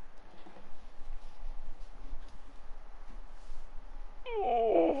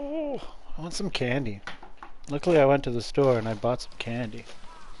 Oh, I want some candy. Luckily I went to the store and I bought some candy.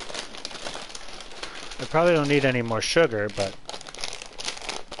 I probably don't need any more sugar, but...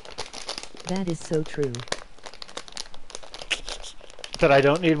 That is so true. That I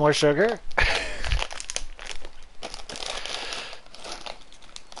don't need more sugar?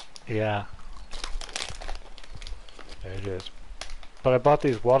 Yeah. There it is. But I bought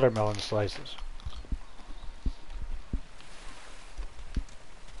these watermelon slices.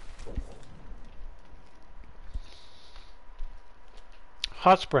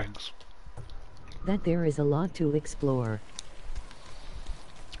 Hot springs. That there is a lot to explore.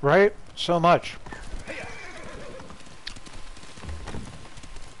 Right? So much.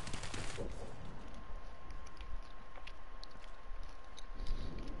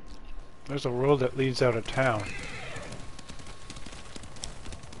 There's a road that leads out of town.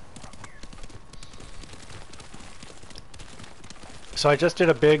 So I just did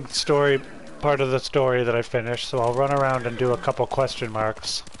a big part of the story that I finished, so I'll run around and do a couple question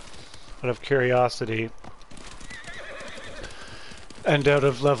marks out of curiosity and out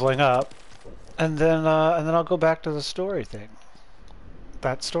of leveling up, and then I'll go back to the story thing,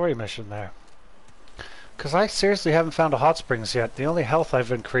 that story mission there. Because I seriously haven't found a hot springs yet. The only health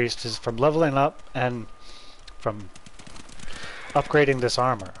I've increased is from leveling up and from upgrading this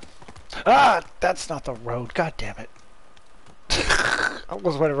armor. Ah, that's not the road. God damn it. I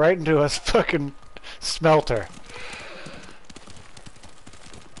almost went right into a fucking smelter.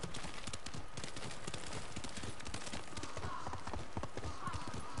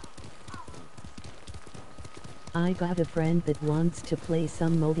 I got a friend that wants to play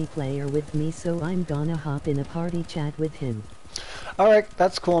some multiplayer with me, so I'm gonna hop in a party chat with him. Alright,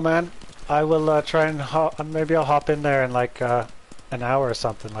 that's cool, man. I will try and maybe I'll hop in there in like an hour or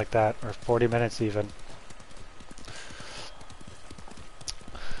something like that, or 40 minutes even.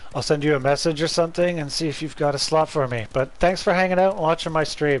 I'll send you a message or something and see if you've got a slot for me. But thanks for hanging out and watching my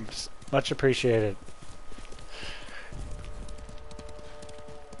streams. Much appreciated.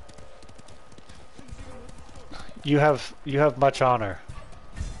 You have much honor.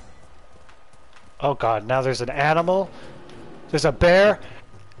 Oh god, now there's an animal. There's a bear.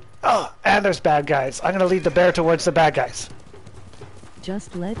 Oh, and there's bad guys. I'm gonna lead the bear towards the bad guys.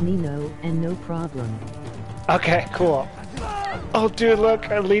 Just let me know, and no problem. Okay, cool. Oh dude,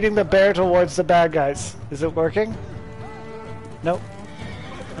 look, I'm leading the bear towards the bad guys. Is it working? Nope.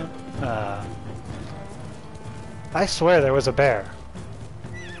 I swear there was a bear.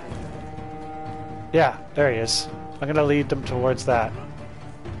 Yeah, there he is. I'm gonna lead them towards that.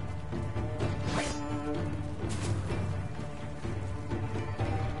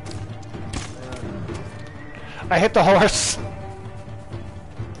 I hit the horse!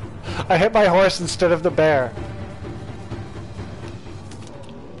 I hit my horse instead of the bear.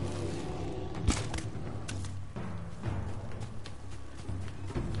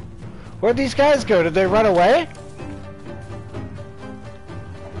 Where'd these guys go? Did they run away?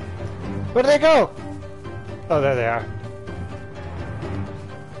 Where'd they go? Oh, there they are.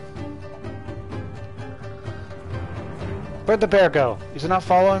 Where'd the bear go? Is it not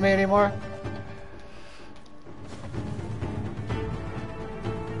following me anymore?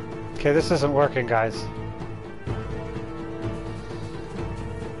 Okay, this isn't working, guys.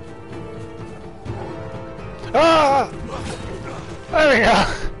 Ah! There we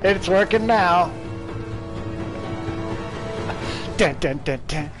go. It's working now. Dun, dun, dun,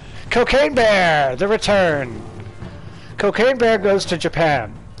 dun. Cocaine Bear, the return. Cocaine Bear goes to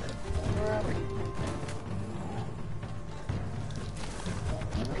Japan.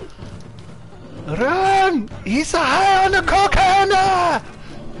 Run! He's high on the cocaine!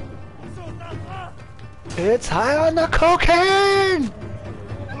 It's high on the cocaine!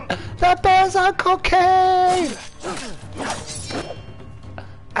 The bear's on cocaine!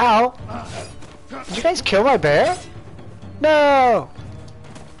 Ow! Did you guys kill my bear? No!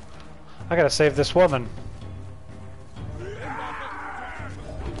 I gotta save this woman.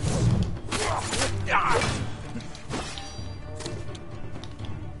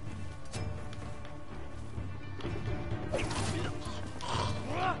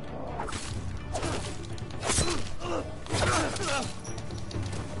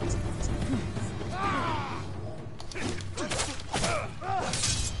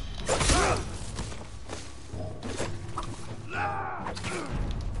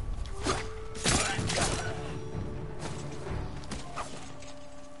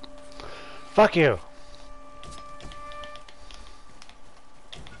 Fuck you.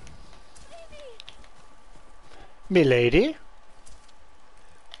 Milady?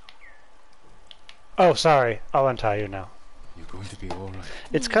 Oh, sorry. I'll untie you now. You're going to be alright.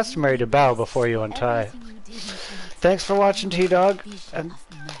 It's customary to bow before you untie. Thanks for watching, T-Dog, and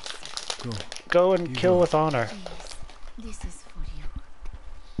go and kill with honor. This is for you.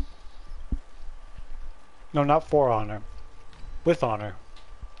 No, not for honor. With honor.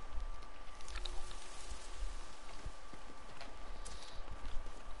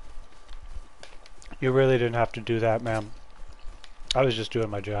 You really didn't have to do that, ma'am. I was just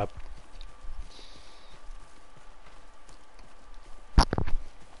doing my job.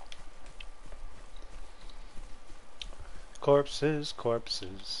 Corpses,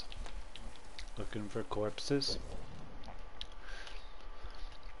 corpses. Looking for corpses.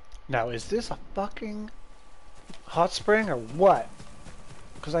 Now, is this a fucking hot spring or what?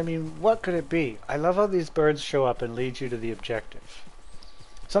 Because, I mean, what could it be? I love how these birds show up and lead you to the objective.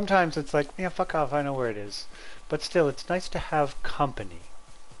 Sometimes it's like, yeah, fuck off, I know where it is. But still, it's nice to have company.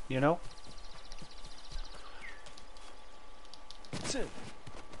 You know?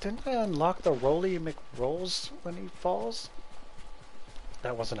 Didn't I unlock the Rolly McRolls when he falls?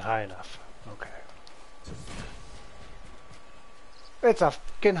 That wasn't high enough. Okay. It's a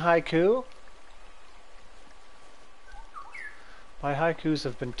fucking haiku. My haikus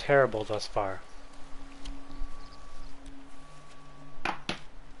have been terrible thus far.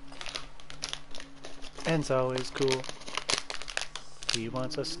 End's always cool. He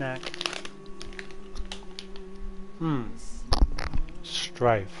wants a snack.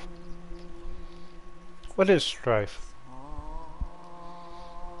 Strife. What is strife?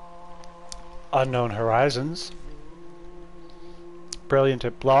 Unknown horizons. Brilliant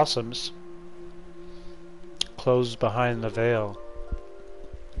it blossoms. Closed behind the veil.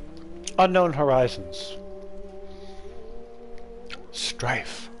 Unknown horizons.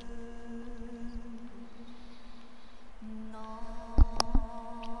 Strife.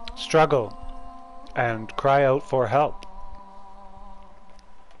 Struggle and cry out for help.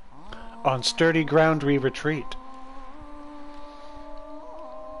 On sturdy ground we retreat.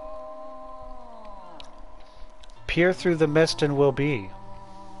 Peer through the mist and we'll be.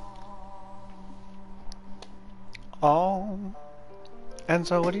 Oh.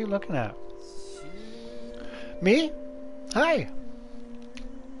 Enzo, what are you looking at? Me? Hi.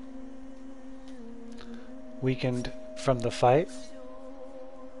 Weakened from the fight.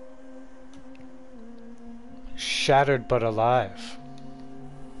 Shattered but alive.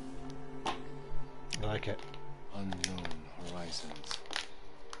 I like it. Unknown horizons.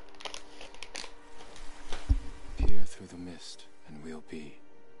 Peer through the mist and we'll be.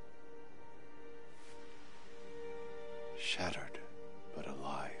 Shattered but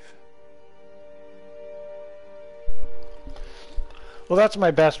alive. Well, that's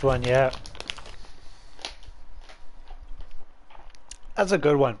my best one yet. That's a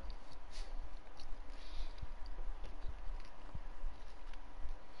good one.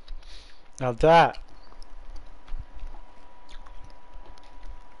 Now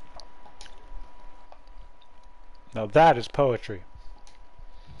that is poetry.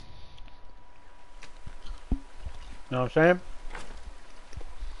 Know what I'm saying?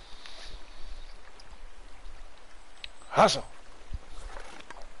 Hustle.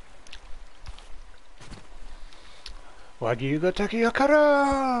 Wagyuga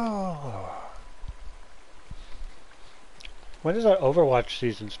Takiyakara. When does our Overwatch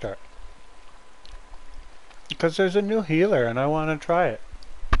season start? Because there's a new healer and I want to try it.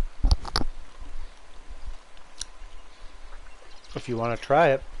 If you want to try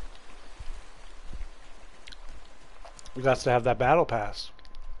it, we got to have that battle pass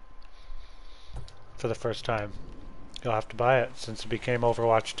for the first time. You'll have to buy it since it became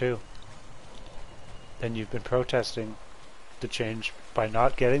Overwatch 2. Then you've been protesting the change by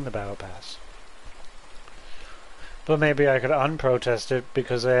not getting the battle pass. But maybe I could unprotest it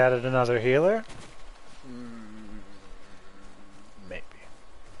because they added another healer? Maybe.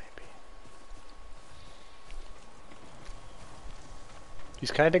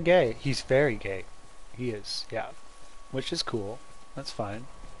 He's kind of gay. He's very gay. He is, yeah. Which is cool. That's fine.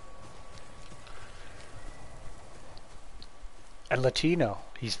 And Latino.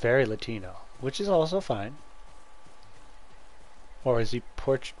 He's very Latino. Which is also fine. Or is he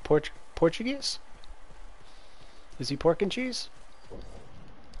Portuguese? Is he pork and cheese?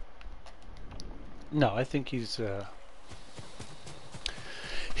 No, I think he's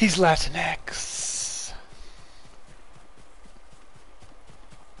Latinx.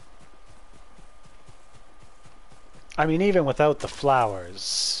 I mean, even without the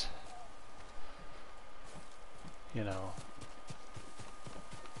flowers, you know.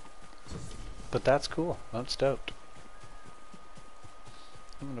 But that's cool. I'm stoked.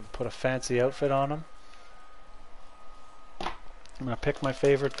 I'm gonna put a fancy outfit on him. I'm gonna pick my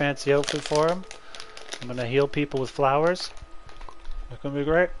favorite fancy outfit for him. I'm gonna heal people with flowers. It's gonna be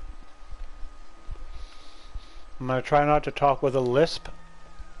great. I'm gonna try not to talk with a lisp.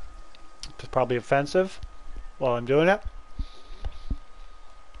 It's probably offensive while I'm doing it.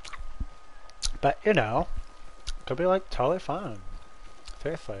 But you know, it could be like totally fun.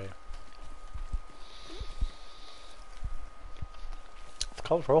 Seriously. It's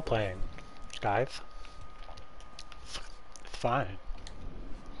called role playing, guys. It's fine.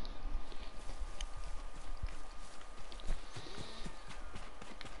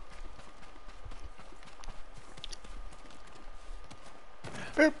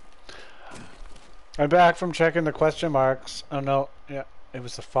 Boop. I'm back from checking the question marks. Oh no, yeah, it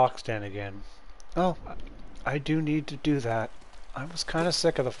was the fox den again. Oh, I do need to do that. I was kind of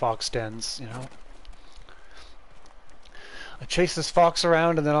sick of the fox dens, you know. I chase this fox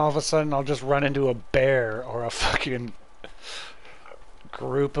around and then all of a sudden I'll just run into a bear or a fucking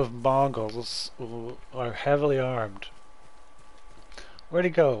group of Mongols who are heavily armed. Where'd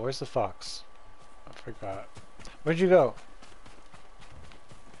he go? Where's the fox? I forgot. Where'd you go?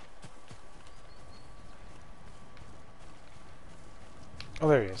 Oh,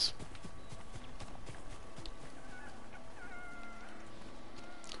 there he is.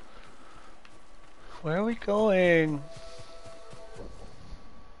 Where are we going?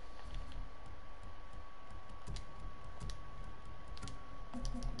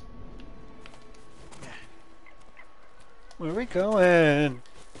 Where are we going?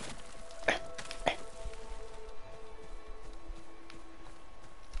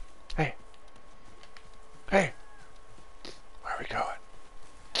 Hey. Hey. Where are we going?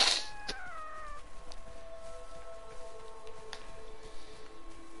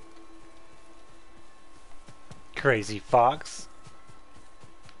 Crazy fox.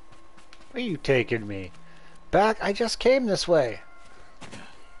 Where are you taking me? Back? I just came this way.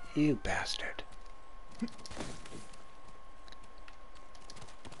 You bastard.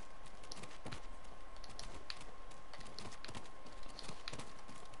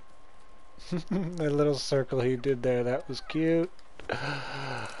 That little circle he did there, that was cute.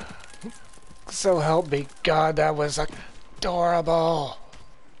 So help me God, that was adorable.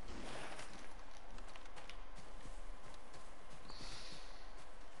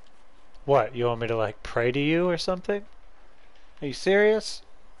 What, you want me to like pray to you or something? Are you serious?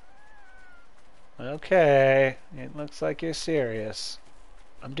 Okay, it looks like you're serious.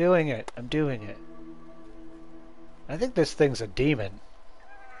 I'm doing it, I'm doing it. I think this thing's a demon.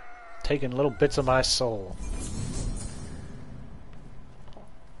 Taking little bits of my soul.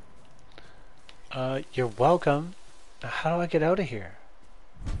 You're welcome. How do I get out of here?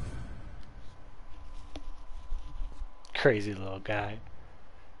 Crazy little guy.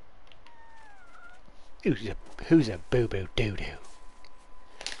 Who's a boo-boo doo-doo?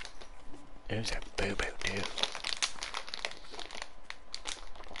 Who's a boo-boo doo?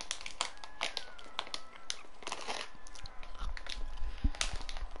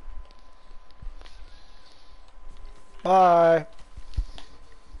 Bye.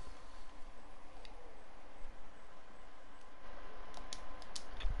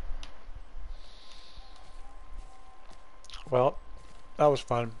 Well, that was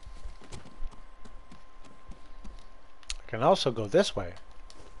fun. I can also go this way.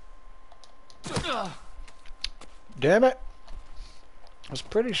 Damn it! I was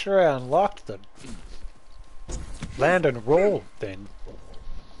pretty sure I unlocked the land and roll thing.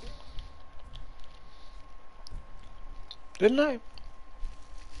 Didn't I?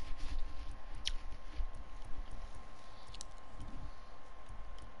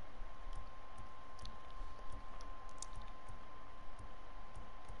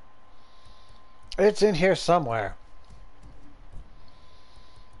 It's in here somewhere.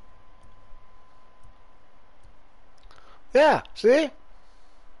 Yeah, see?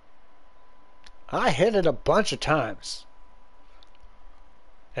 I hit it a bunch of times.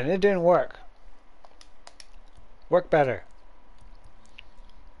 And it didn't work. Work better.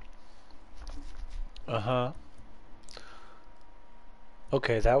 Uh-huh.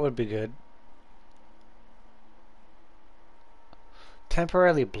 Okay, that would be good.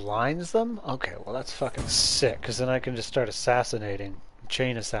 Temporarily blinds them? Okay, well that's fucking sick, because then I can just start assassinating,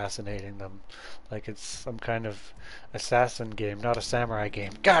 chain assassinating them. Like it's some kind of assassin game, not a samurai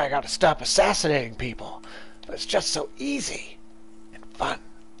game. God, I gotta stop assassinating people! But it's just so easy and fun.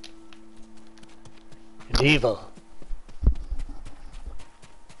 And evil.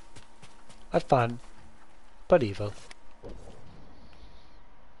 Not fun, but evil.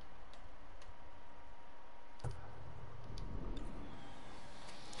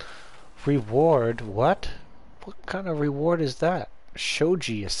 Reward? What? What kind of reward is that?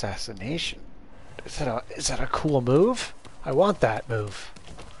 Shoji assassination. Is that a cool move? I want that move.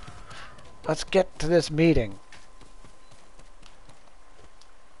 Let's get to this meeting.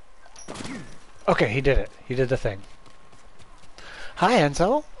 Okay, he did it. He did the thing. Hi,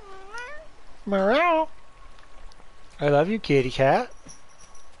 Enzo. Meow. I love you, kitty cat.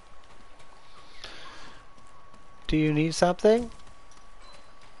 Do you need something?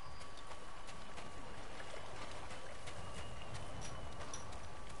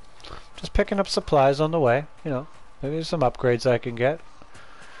 Just picking up supplies on the way, you know. Maybe there's some upgrades I can get.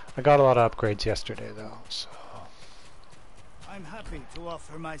 I got a lot of upgrades yesterday, though, so... I'm happy to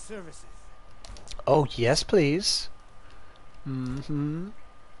offer my services. Oh, yes, please. Mm-hmm.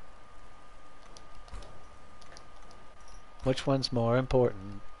 Which one's more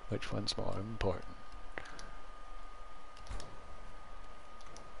important? Which one's more important?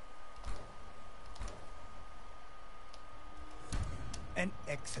 An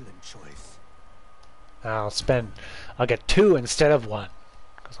excellent choice. I'll get 2 instead of 1.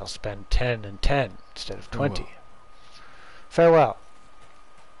 Because I'll spend 10 and 10 instead of 20. Farewell.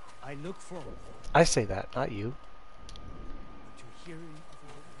 I look forward I say that, not you. to hearing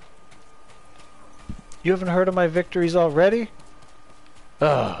of You haven't heard of my victories already?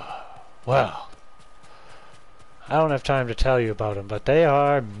 Oh, well. I don't have time to tell you about them, but they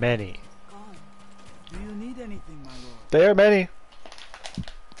are many. Do you need anything, my lord? They are many.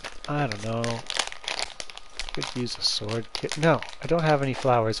 I don't know. Could use a sword kit. No, I don't have any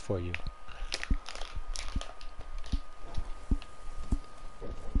flowers for you.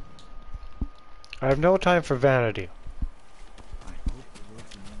 I have no time for vanity.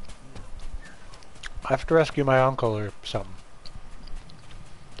 I have to rescue my uncle or something.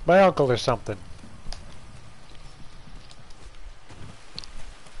 My uncle or something.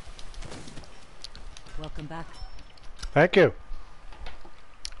 Welcome back. Thank you.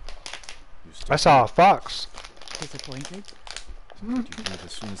 You still I saw a fox. Disappointed? You did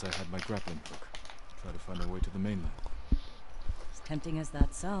as soon as I had my grappling hook. Try to find my way to the mainland. As tempting as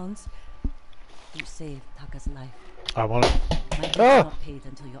that sounds, you saved Taka's life. I want to. My debt's Oh! not paid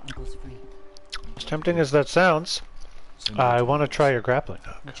until your uncle's free. As tempting as that sounds, Send me I to want to the try house. your grappling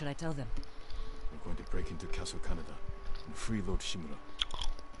hook. What should I tell them? We're going to break into Castle Kaneda and free Lord Shimura.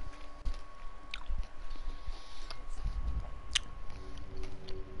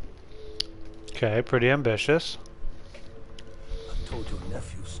 Okay, pretty ambitious. I told your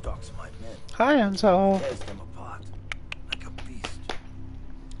nephew stalks my men. Hi, Enzo. Tears them apart like a beast.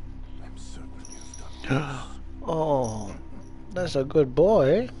 I'm certain you've done this. Oh, that's a good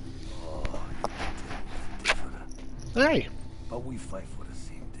boy. Oh, different. Hey. But we fight for the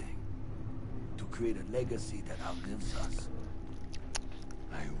same thing. To create a legacy that outlives us.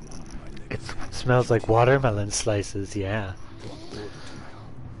 I want my It legacy. smells like watermelon slices, yeah. Brought order to my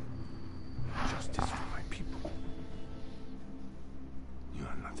home. Justice for my people. You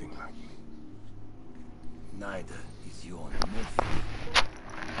are nothing like me. Neither is your nephew.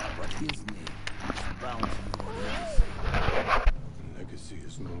 But his name is bound to your legacy. Legacy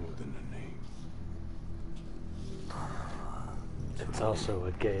is more than a name. It's also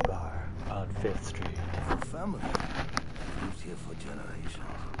a gay bar on 5th Street. Your family lives here for generations.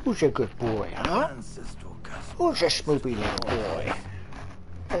 Who's a good boy, huh? Ancestral castle. Who's a snoopy little boy?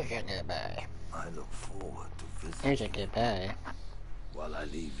 Who's a good boy? I look forward to visiting Who's a good boy? while I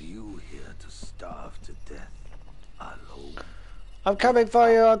leave you here to starve to death alone. I'm coming for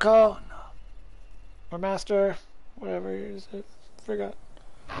you, Uncle. Honor. Or Master. Whatever is it. Forgot.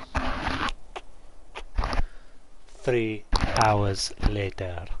 3 hours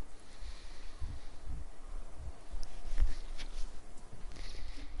later.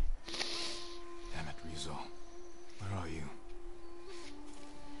 Damn it, Rizzo. Where are you?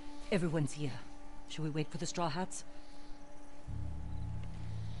 Everyone's here. Should we wait for the Straw Hats?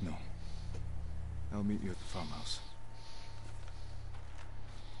 No. I'll meet you at the farmhouse.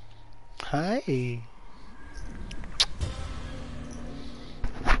 Hi.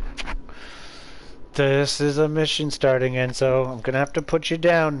 This is a mission starting, Enzo. I'm gonna have to put you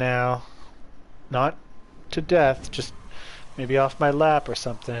down now. Not to death, just maybe off my lap or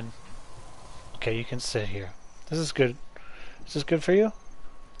something. Okay, you can sit here. This is good. Is this good for you?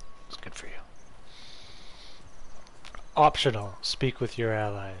 It's good for you. Optional. Speak with your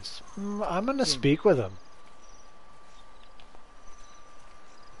allies. I'm gonna speak with them.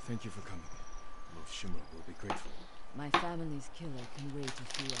 Thank you for coming. Lord Shimura will be grateful. My family's killer can wait a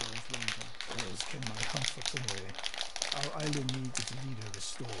few hours longer. Those can my comfort away. Our island needs its leader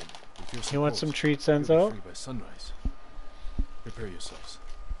restored. With your You want support, some treats, you'll be Enzo? free by sunrise. Prepare yourselves.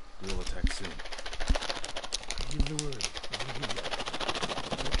 We'll attack soon. Give the word.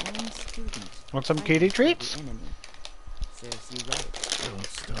 Your own student. Want some fighting kitty for treats? the enemy. Serves you right. Don't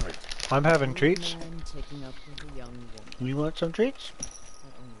start. I'm having Old treats. man taking up with a young woman. You want some treats? That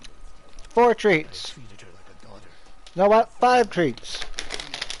only leads to 4 I treats. treated her like a daughter. You know what? 5 treats.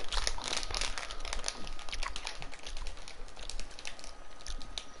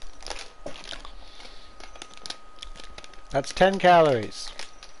 That's 10 calories.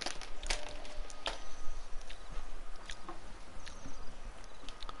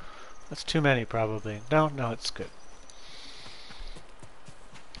 That's too many, probably. No, it's good.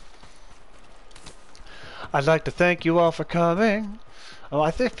 I'd like to thank you all for coming. Oh,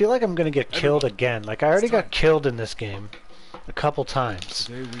 feel like I'm gonna get killed again. Like, I already got killed in this game a couple times.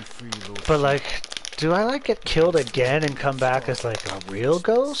 Today we free Lord But, Shimura. like, do I, like, get killed again and come back as, like, a real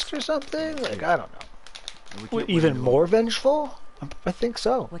ghost or something? Like, I don't know. And we can't wait Even any more longer. vengeful? I think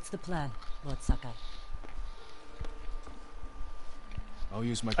so. What's the plan, Lord Sakai? I'll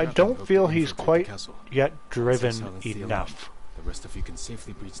use my I grappling don't hook feel to he's infiltrate the quite castle. yet driven Silence the alarm. enough. The rest of you can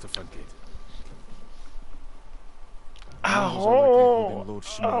safely breach the front gate. Ow! Mongols are likely holding Lord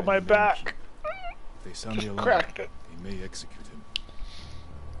Shimura Oh, in my the main back. keep. If they sound the alarm, Cracked it. they may execute him.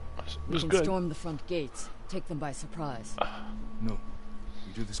 It We was can good. storm the front gates. Take them by surprise. No,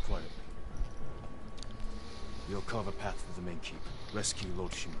 we do this quietly. We'll carve a path to the main keep, rescue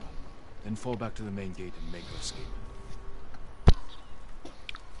Lord Shimura, then fall back to the main gate and make our escape.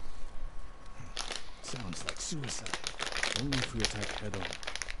 Sounds like suicide. Only if we attack head on.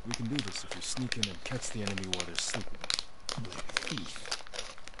 We can do this if we sneak in and catch the enemy while they're sleeping. Like a thief.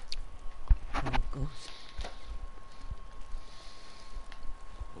 There it goes.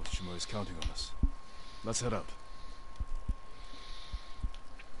 TSUSHIMA is counting on us. Let's head out.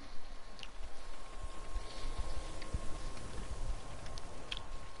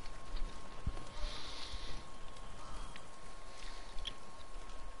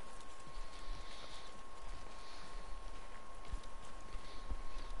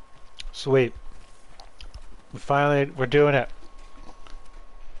 Sweet. We're doing it.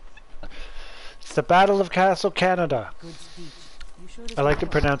 It's the Battle of Castle Kaneda. Good speech. You sure this I like to will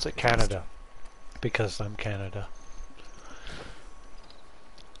work? pronounce it Canada because I'm Canada.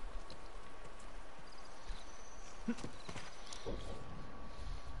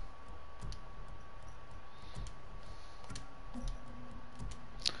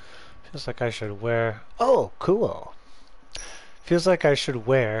 Feels like I should wear... Oh, cool. Feels like I should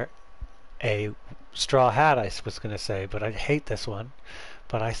wear a straw hat, I was going to say, but I hate this one.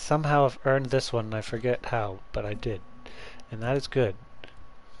 But I somehow have earned this one, and I forget how, but I did. And that is good.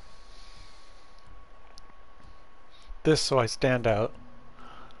 This so I stand out.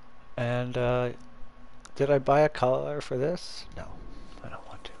 And, did I buy a collar for this? No, I don't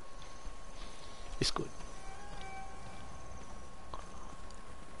want to. It's good.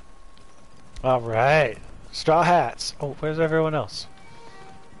 Alright. Straw hats. Oh, where's everyone else?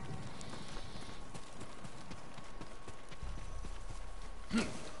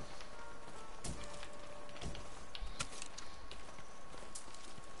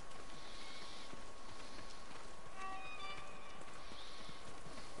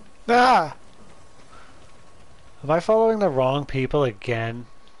 Ah! Am I following the wrong people again?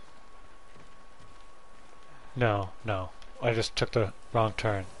 No, no. I just took the wrong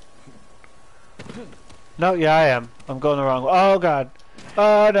turn. No, yeah, I am. I'm going the wrong way. Oh, God.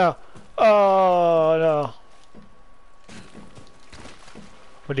 Oh, no. Oh, no.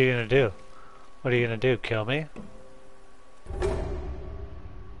 What are you going to do? What are you going to do? Kill me?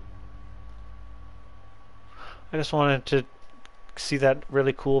 I just wanted to see that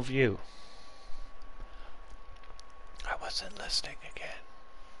really cool view. I wasn't listening again.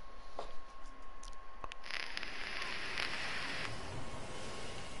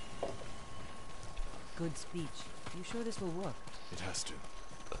 Good speech. You sure this will work? It has to.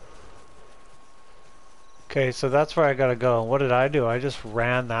 Okay, so that's where I gotta go. What did I do? I just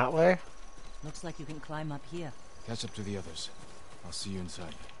ran that way? Looks like you can climb up here. Catch up to the others. I'll see you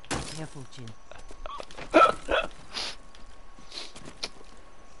inside. Careful, Jin.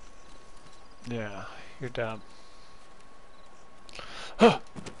 Yeah, you're dumb.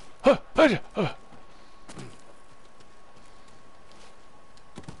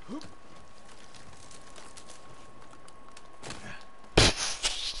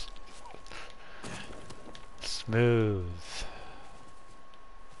 Smooth.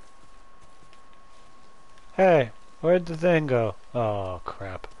 Hey, where'd the thing go? Oh,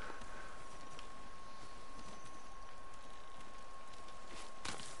 crap.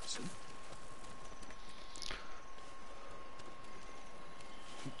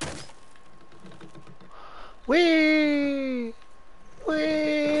 Whee!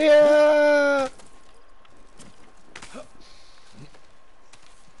 Whee! I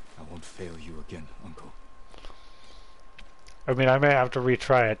won't fail you again, Uncle. I mean, I may have to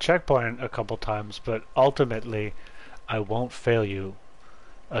retry a checkpoint a couple times, but ultimately, I won't fail you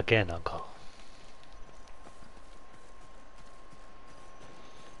again, Uncle.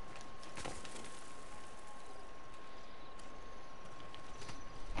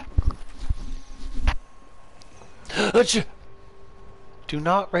 Do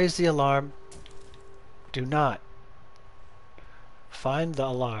not raise the alarm. Do not. Find the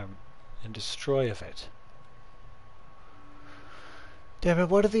alarm and destroy of it. Damn it,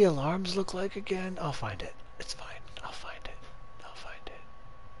 what do the alarms look like again? I'll find it. It's fine. I'll find it. I'll find it.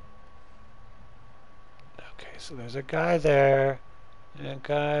 Okay, so there's a guy there. And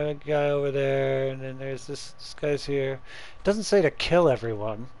a guy over there. And then there's this guy's here. It doesn't say to kill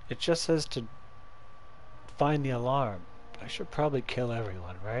everyone. It just says to find the alarm. I should probably kill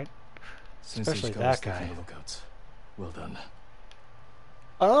everyone, right? Especially that guy. Lookouts. Well done.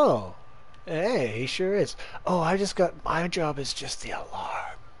 Oh, hey, he sure is. Oh, I just got, my job is just the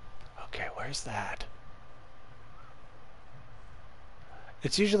alarm. Okay, where's that?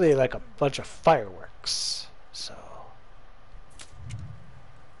 It's usually like a bunch of fireworks, so.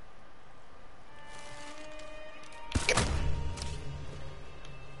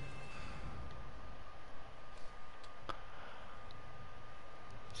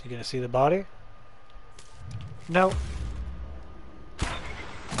 Is he gonna see the body? No.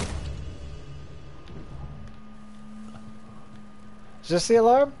 Is this the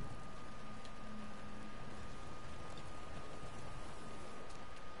alarm?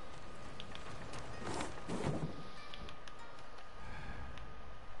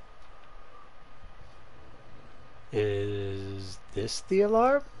 Is this the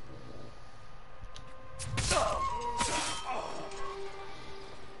alarm?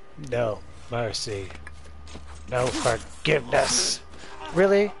 No mercy. No forgiveness.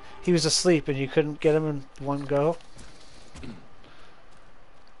 Really? He was asleep and you couldn't get him in one go?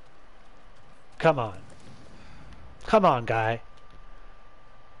 Come on. Come on, guy.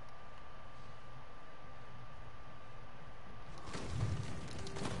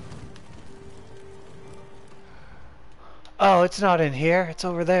 Oh, it's not in here. It's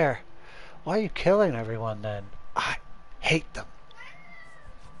over there. Why are you killing everyone then? I hate them.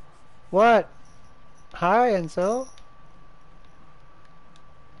 What? Hi, Enzo.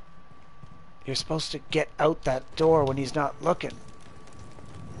 You're supposed to get out that door when he's not looking.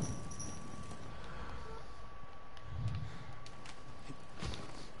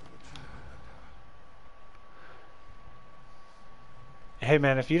 Hey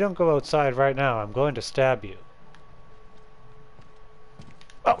man, if you don't go outside right now, I'm going to stab you.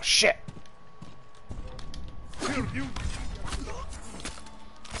 Oh shit!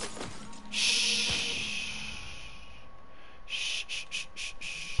 Shh. Shh, shh, shh, shh,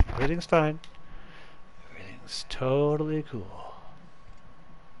 shh. Everything's fine. Everything's totally cool.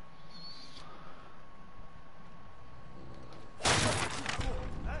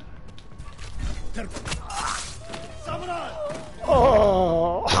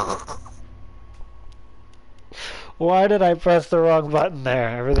 Oh! Why did I press the wrong button there?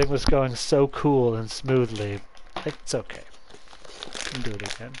 Everything was going so cool and smoothly. It's okay. I can do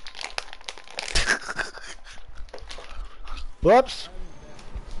it again. Whoops!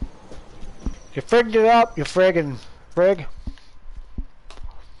 You frigged it up, you friggin' frig.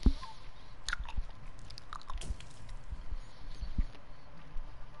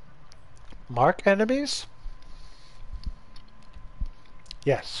 Mark enemies?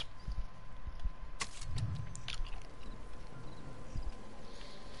 Yes.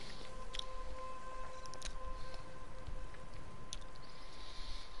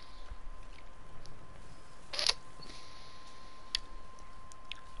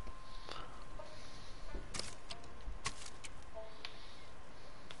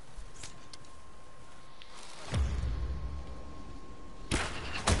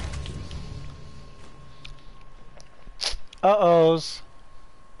 Uh-ohs.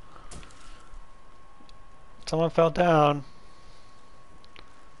 Someone fell down.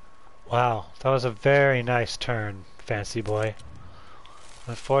 Wow, that was a very nice turn, fancy boy.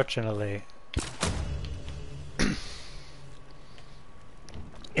 Unfortunately,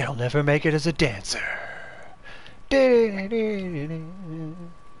 you'll never make it as a dancer.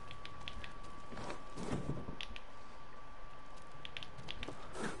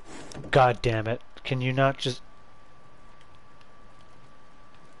 God damn it. Can you not just...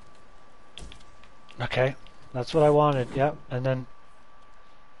 Okay, that's what I wanted, yep, and then...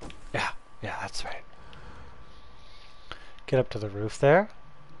 Yeah, that's right. Get up to the roof there.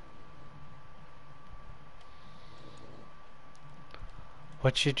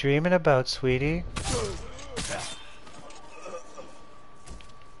 What you dreaming about, sweetie?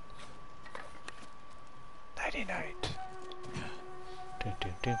 Nighty night. Dun,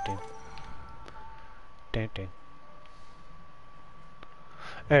 dun, dun, dun. Dun, dun.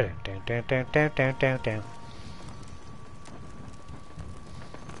 Dun, dun, dun, dun, dun, dun, dun, dun.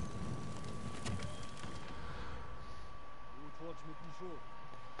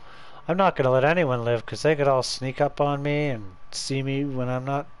 I'm not gonna let anyone live because they could all sneak up on me and see me when I'm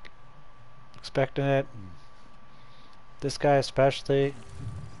not expecting it. And this guy especially.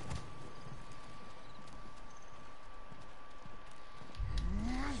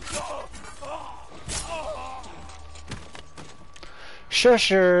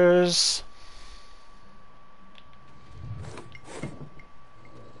 Shushers!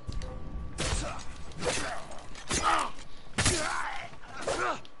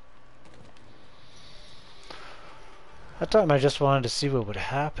 That time I just wanted to see what would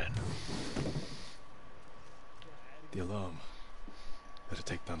happen. The alarm. Better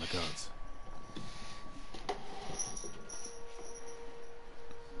take down the guards.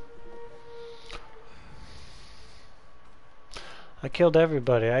 I killed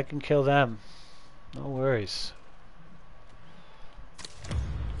everybody. I can kill them. No worries.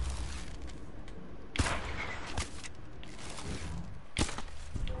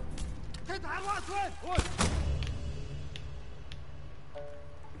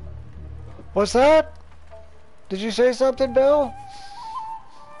 What's that? Did you say something, Bill?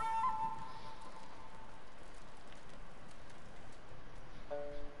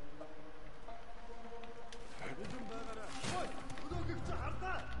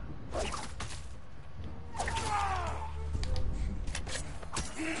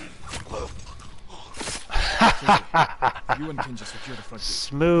 You and Kenji secure the front gate.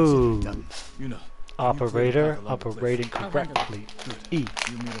 Smooth. You know. Operator along the operating I'll handle it. correctly. E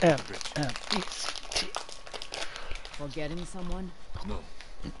You meet up M at the bridge. M E C T. Forgetting someone? No.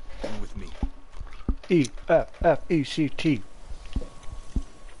 Come with me. E F F E C T.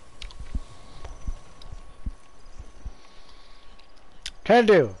 Can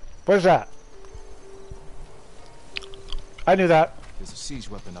do. Where's that? I knew that. There's a siege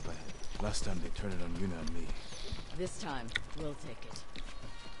weapon up ahead. Last time they turned it on Yuna and me. This time, we'll take it.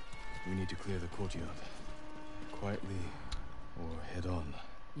 We need to clear the courtyard. Quietly or head on.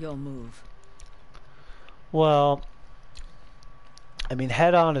 Your move. Well, I mean,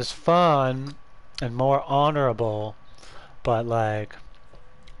 head on is fun and more honorable, but like,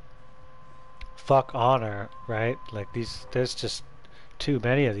 fuck honor, right? Like there's just too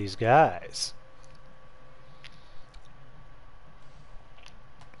many of these guys.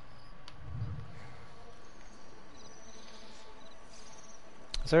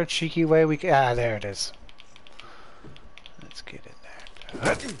 Is there a cheeky way we can... Ah, there it is. Let's get in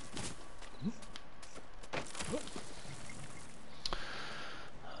there.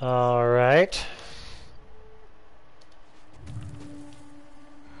 Alright.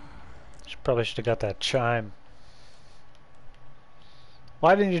 Probably should have got that chime.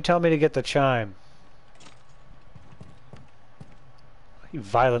 Why didn't you tell me to get the chime? He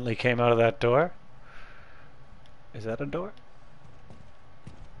violently came out of that door. Is that a door?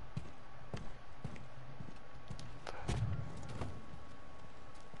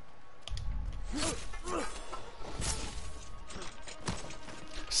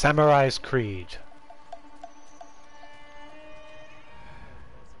 Samurai's Creed.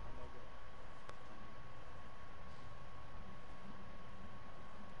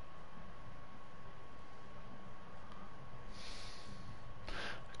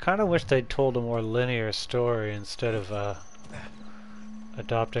 I kind of wish they'd told a more linear story instead of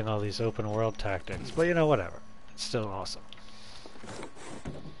adopting all these open world tactics. But you know, whatever. It's still awesome.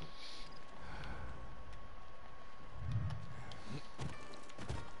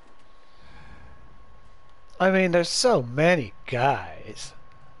 I mean, there's so many guys.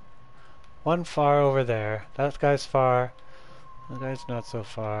 One far over there. That guy's far. That guy's not so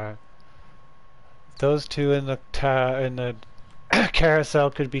far. Those two in the carousel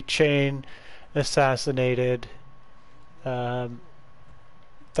could be chain assassinated. That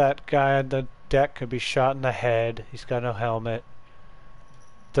guy on the deck could be shot in the head. He's got no helmet.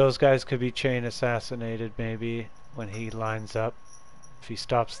 Those guys could be chain assassinated maybe when he lines up. If he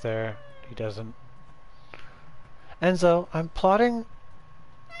stops there, he doesn't. Enzo, I'm plotting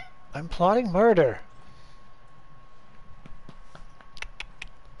murder.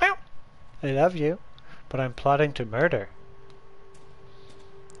 I love you, but I'm plotting to murder.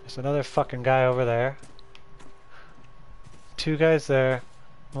 There's another fucking guy over there. Two guys there.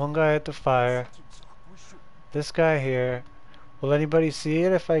 One guy at the fire. This guy here. Will anybody see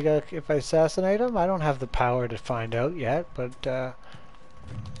it if I assassinate him? I don't have the power to find out yet, but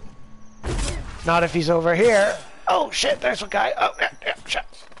not if he's over here. Oh shit, there's a guy. Oh yeah, shit.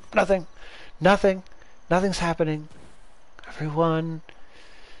 Nothing's happening. Everyone,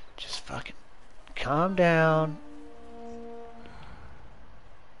 just fucking calm down.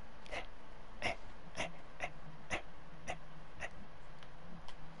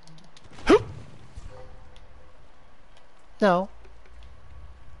 No.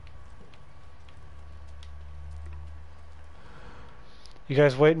 You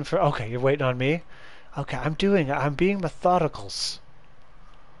guys waiting for... Okay, you're waiting on me? Okay, I'm being methodicals.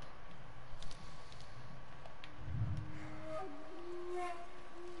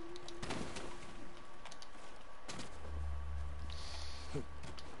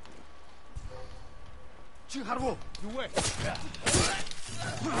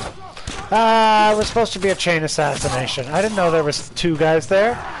 It was supposed to be a chain assassination. I didn't know there was two guys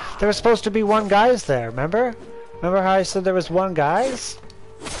there. There was supposed to be one guy's there, remember? Remember how I said there was one guy's?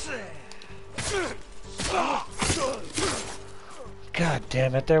 God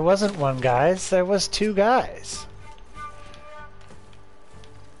damn it, there wasn't one guy's. There was two guys.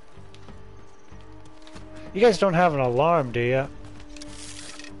 You guys don't have an alarm, do you?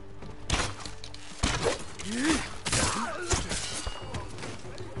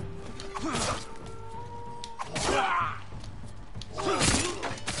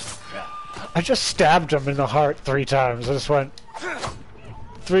 I just stabbed him in the heart 3 times. I just went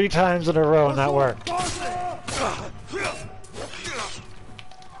 3 times in a row and that worked.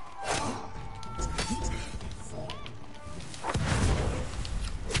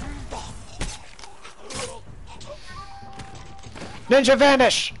 Ninja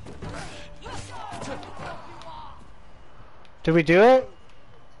vanish! Did we do it?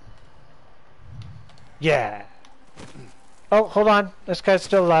 Yeah. Oh, hold on. This guy's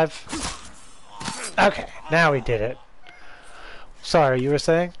still alive. Okay, now we did it. Sorry, you were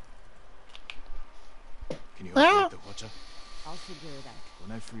saying? Can you operate the Hwacha? I'll figure it out.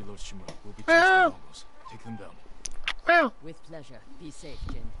 When I free Lord Shimura, we'll be chased by Mongols. Take them down. With pleasure. Be safe,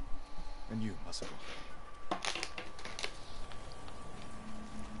 Jin. And you, Masako.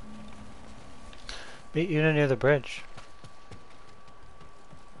 Meet you near the bridge.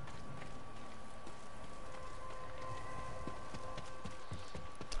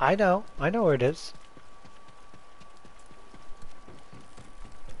 I know where it is.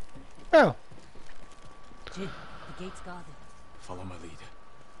 Oh. Jin, the gate's guarded. Follow my lead.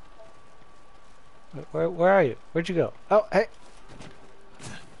 Where are you? Where'd you go? Oh, hey.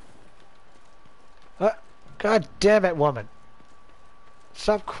 God damn it, woman.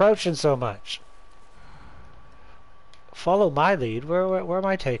 Stop crouching so much. Follow my lead? Where am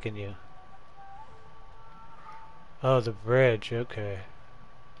I taking you? Oh, the bridge. Okay.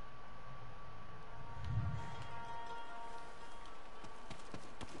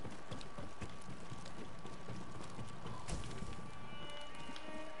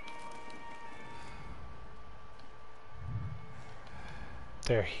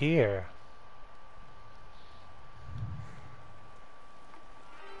 They're here.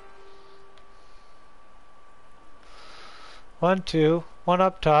 One, two, one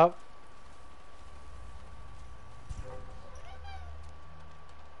up top.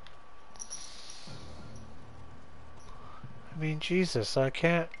 I mean, Jesus, I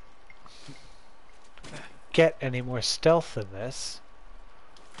can't get any more stealth than this.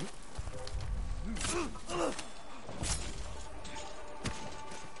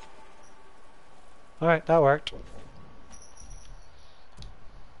 Alright, that worked.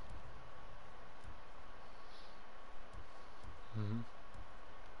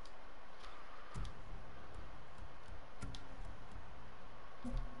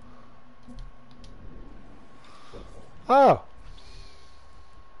 Oh!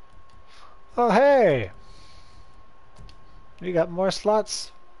 Oh, hey! You got more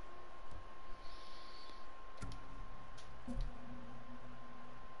slots?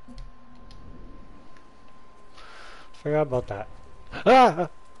 Forgot about that. Ah!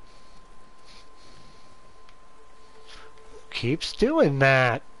 Keeps doing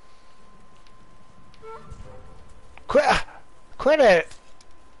that. Quit it!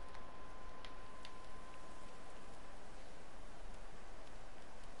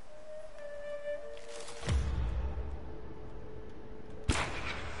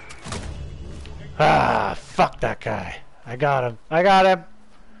 Ah, fuck that guy. I got him. I got him.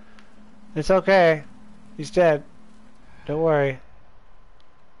 It's okay. He's dead. Don't worry.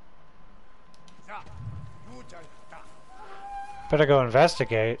 Better go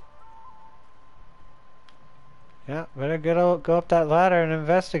investigate. Yeah, better go up that ladder and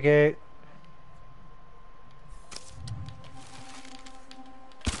investigate.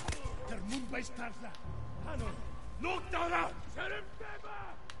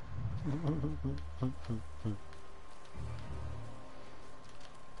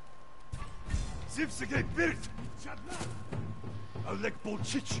 Zipsige Bild! Alek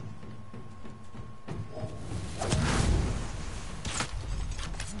Bolchich!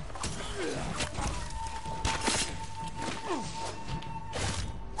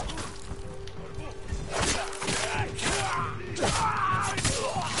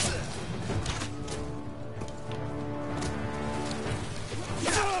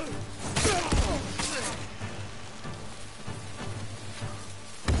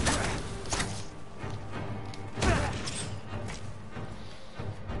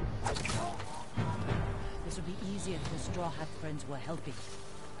 This would be easier if the Straw Hat friends were helping.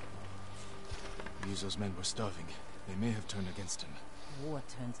 Ryuzo's men were starving. They may have turned against him. War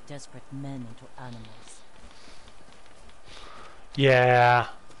turns desperate men into animals. Yeah.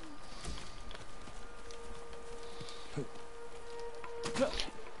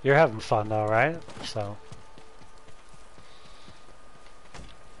 You're having fun though, right? So.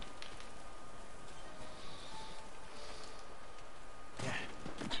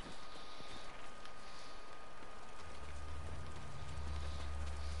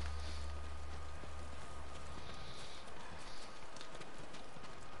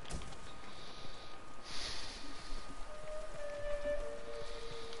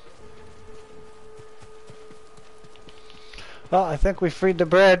 Well, I think we freed the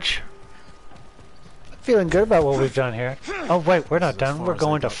bridge. I'm feeling good about what we've done here. Oh wait, we're not done. We're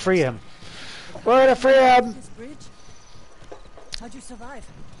going to free him. We're going to free him! This bridge? How'd you survive?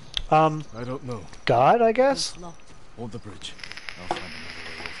 I don't know. God, I guess? It's locked. Hold the bridge. I'll find another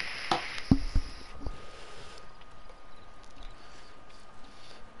way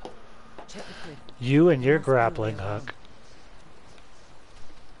over. Check the cliff. You and your grappling hook.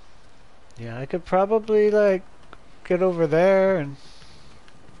 Yeah, I could probably, like, get over there and...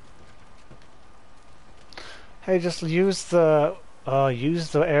 Hey, just use the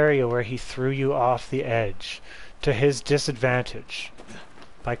area where he threw you off the edge to his disadvantage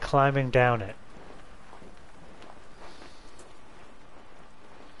by climbing down it.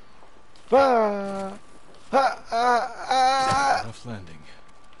 Ah! Ah! Ah! Ah! Rough landing.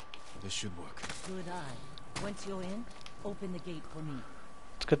 This should work. Good eye. Once you're in, open the gate for me.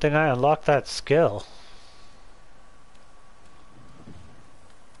 It's a good thing I unlocked that skill.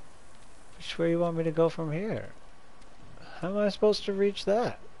 Which way you want me to go from here? How am I supposed to reach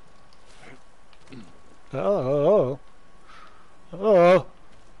that? Oh. Oh.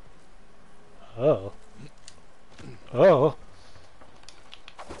 Oh. Oh.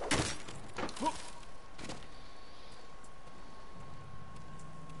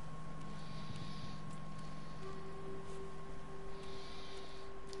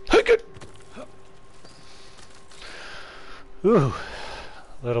 Ooh,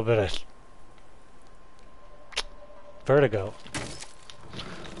 a little bit of vertigo.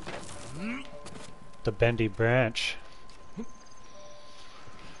 The bendy branch.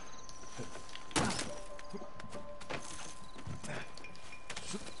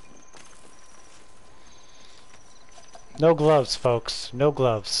 No gloves, folks. No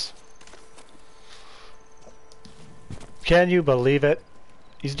gloves. Can you believe it?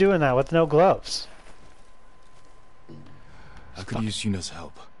 He's doing that with no gloves. I could use Yuna's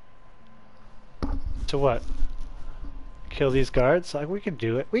help. To what? Kill these guards? Like, we can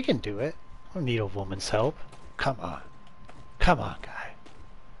do it. We can do it. I don't need a woman's help. Come on. Come on, guy.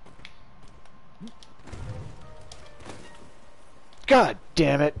 God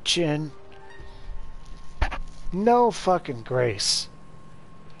damn it, Jin. No fucking grace.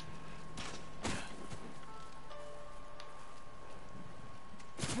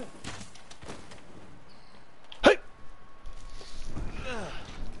 Hey!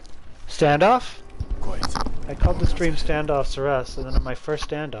 Standoff? Quiet. I called the stream Standoffs R Us, and then on my first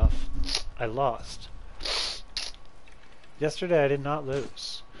standoff, I lost. Yesterday I did not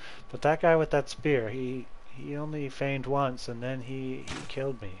lose. But that guy with that spear, he only feigned once, and then he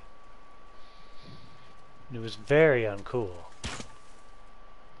killed me. And it was very uncool.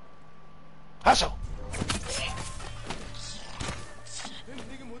 Hustle!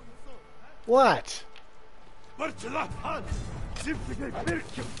 What?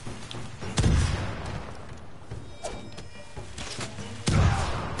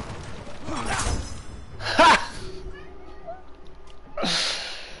 Ha!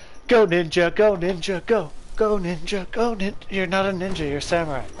 Go ninja, go ninja, go! Go ninja, go ninja. You're not a ninja, you're a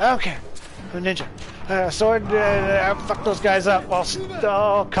samurai. I don't care. I'm a ninja. Sword, fuck those guys up while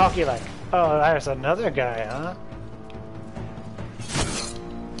all cocky like. Oh, there's another guy, huh?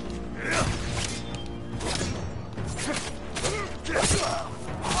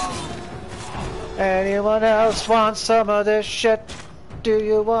 Anyone else want some of this shit? Do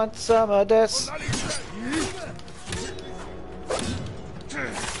you want some of this?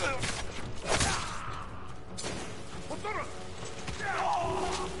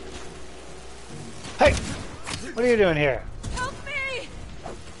 Hey! What are you doing here? Help me!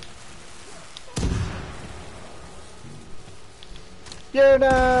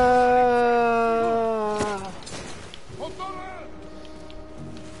 Yuna!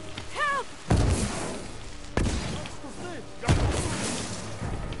 Help!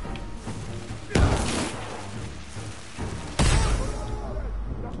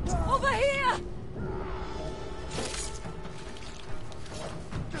 Over here!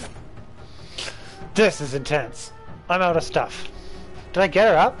 This is intense. I'm out of stuff. Did I get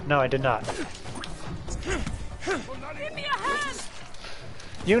her up? No, I did not. Give me a hand!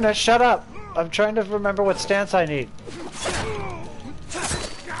 Yuna, shut up! I'm trying to remember what stance I need.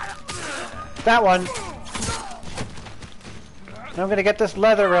 That one. I'm gonna get this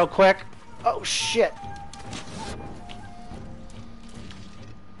leather real quick. Oh shit.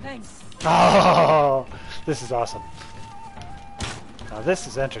 Thanks. Oh, this is awesome. Now this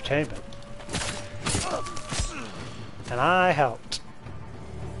is entertainment. And I helped.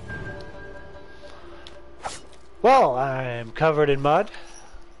 Well, I'm covered in mud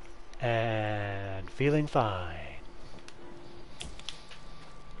and feeling fine.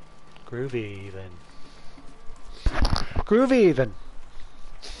 Groovy even. Groovy even.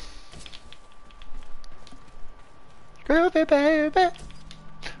 Groovy baby.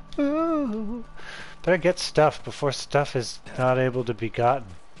 Ooh. Better get stuff before stuff is not able to be gotten.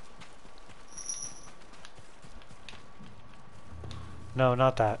 No,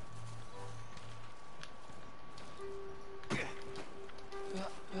 not that.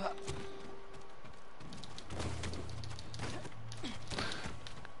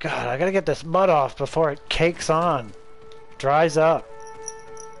 God, I gotta get this mud off before it cakes on. Dries up.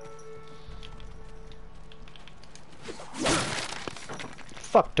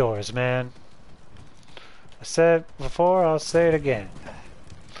 Fuck doors, man. I said before, I'll say it again.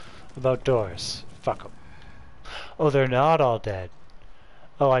 About doors. Fuck them. Oh, they're not all dead.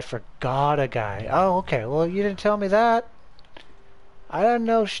 Oh, I forgot a guy. Oh, okay. Well, you didn't tell me that. I didn't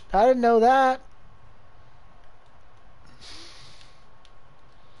know. I didn't know that.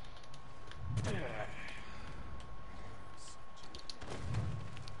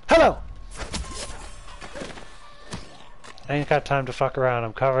 Hello. I ain't got time to fuck around.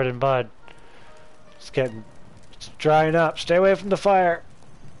 I'm covered in mud. It's drying up. Stay away from the fire.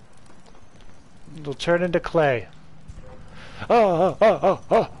 It'll turn into clay. Oh, oh, oh,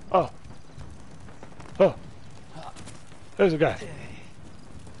 oh, oh, oh. Oh. There's a guy.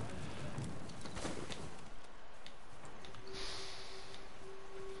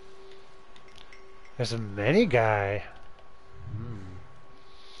 There's a mini guy.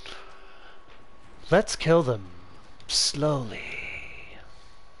 Let's kill them slowly.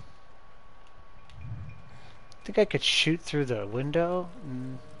 Think I could shoot through the window?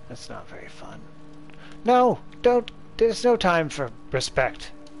 That's not very fun. No, don't. There's no time for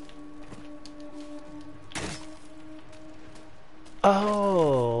respect.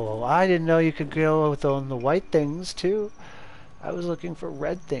 Oh, I didn't know you could go with on the white things too. I was looking for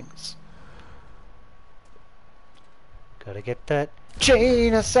red things. Gotta get that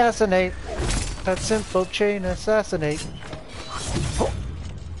chain assassinate. That simple chain assassinate. Oh.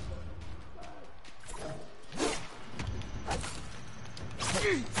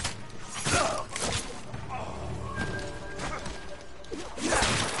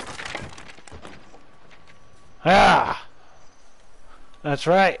 Ah! That's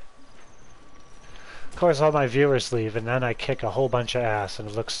right. Of course, all my viewers leave, and then I kick a whole bunch of ass, and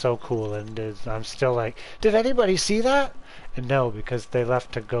it looks so cool, and I'm still like, did anybody see that? And no, because they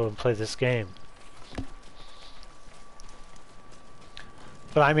left to go and play this game.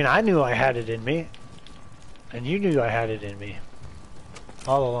 But I mean, I knew I had it in me. And you knew I had it in me.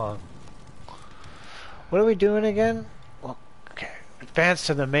 All along. What are we doing again? Well, okay. Advance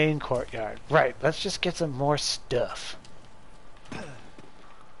to the main courtyard. Right, let's just get some more stuff. There's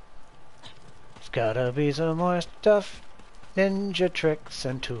gotta be some more stuff. Ninja tricks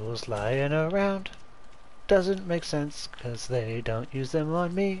and tools lying around. Doesn't make sense, cause they don't use them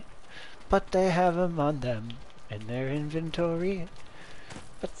on me. But they have them on them in their inventory.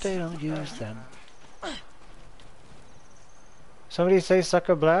 But they don't use them. Somebody say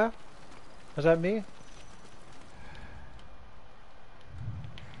sucker blah? Was that me?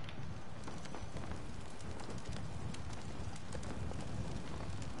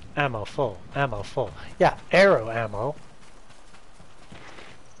 Ammo full. Ammo full. Yeah, arrow ammo.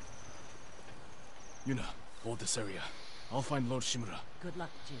 Yuna, hold this area. I'll find Lord Shimura. Good luck,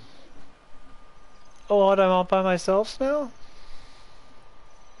 Jin. Oh, what, I'm all by myself now?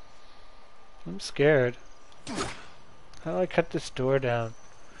 I'm scared. How do I cut this door down?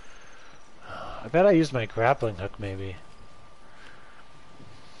 I bet I used my grappling hook, maybe.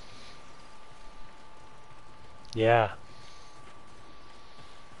 Yeah.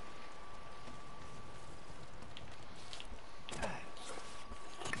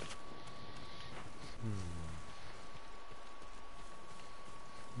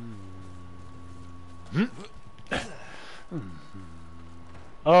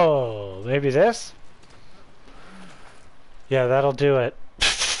 Oh, maybe this? Yeah, that'll do it.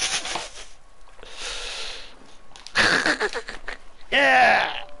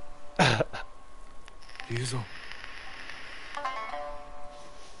 Yeah! Ryuzo.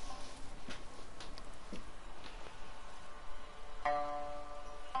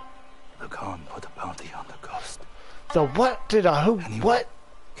 The Khan put a bounty on the ghost. So what did I... Who... Anyone What?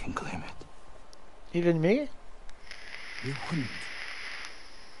 can claim it. Even me? You wouldn't.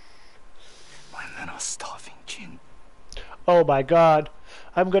 My men are starving, Jin. Oh my god.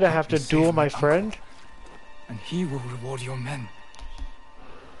 I'm gonna have to You duel saved my uncle, friend? and he will reward your men.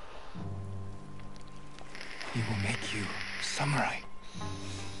 He will make you samurai.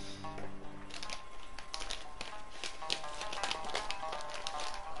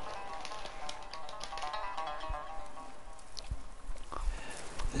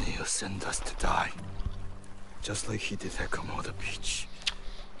 send us to die. Just like he did at Komoda Beach.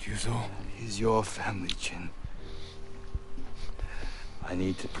 Ryuzo? He's your family, Jin. I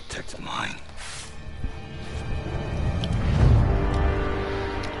need to protect mine.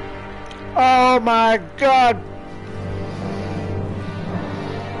 Oh my god!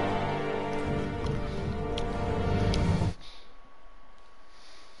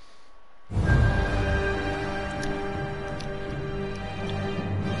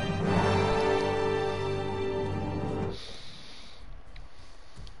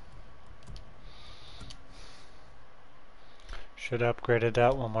 Should have upgraded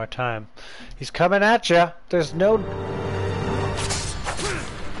that one more time. He's coming at you. There's no...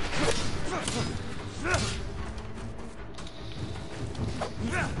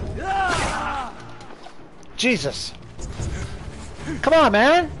 Jesus. Come on,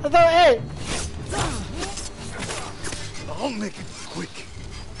 man. I thought, hey. I'll make it quick.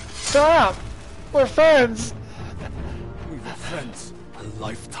 Stop. We're friends. We were friends a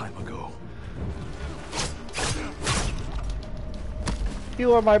lifetime ago. You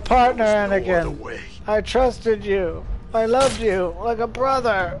were my partner, There's no other Anakin. way. I trusted you. I loved you like a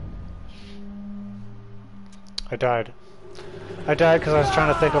brother. I died. I died because I was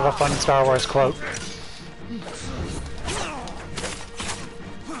trying to think of a fun Star Wars quote.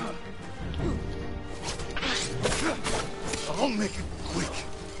 I'll make it quick.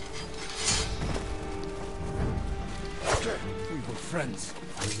 We were friends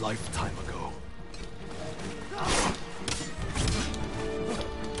a lifetime ago.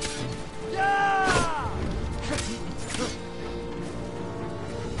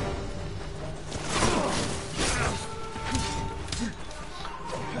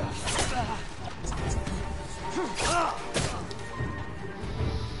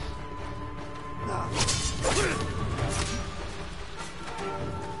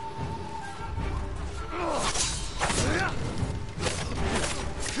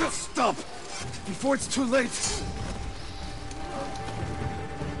 Stop! Before it's too late!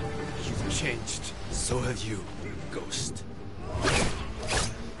 You've changed. So have you, Ghost.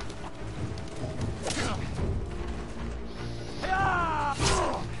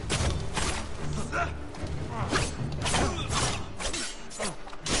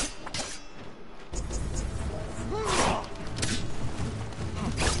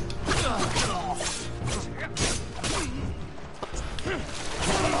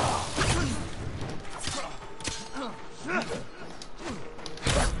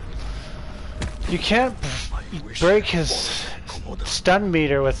 You can't break his stun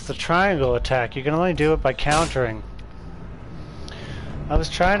meter with the triangle attack. You can only do it by countering. I was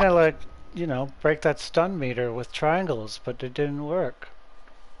trying to, like, you know, break that stun meter with triangles, but it didn't work.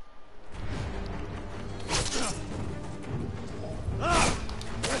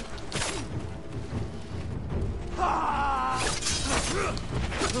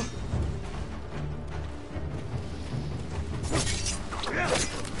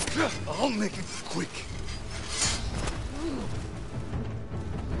 I'll make it quick.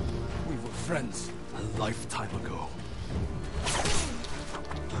 We were friends a lifetime ago.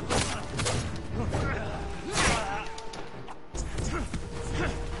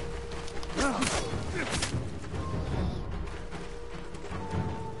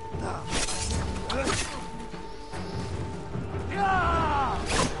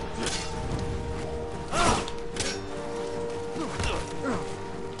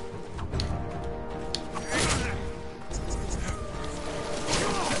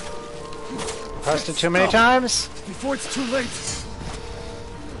 Pressed it too many times. Before it's too late.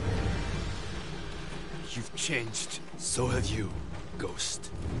 You've changed. So have you,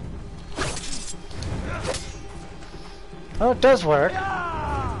 Ghost. Oh, it does work.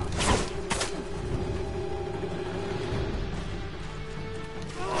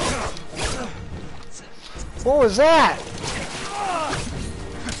 What was that?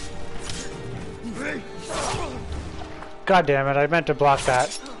 God damn it, I meant to block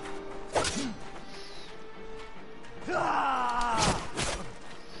that.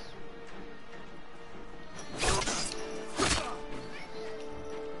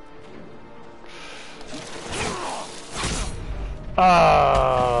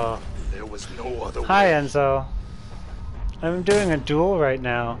 Oh. There was no other Hi, way. Enzo. I'm doing a duel right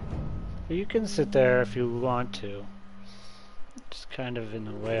now. You can sit there if you want to. Just kind of in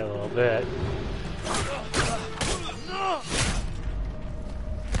the way a little bit.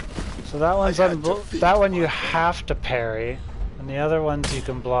 So that one's that one you have to parry, and the other ones you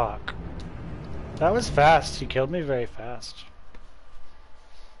can block. That was fast. He killed me very fast.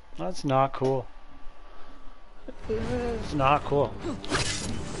 That's not cool. It's not cool.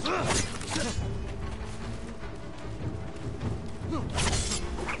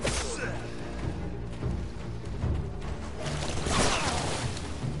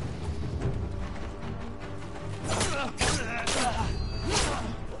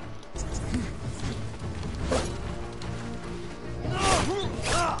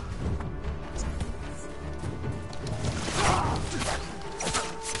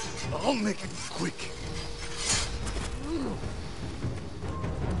 I'll make it quick.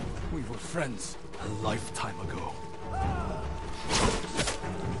 We were friends a lifetime ago.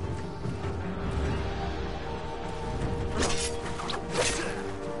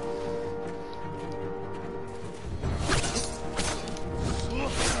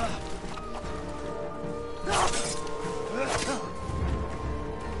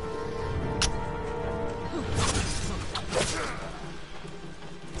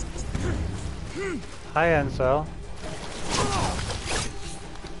 Hi, Enzo.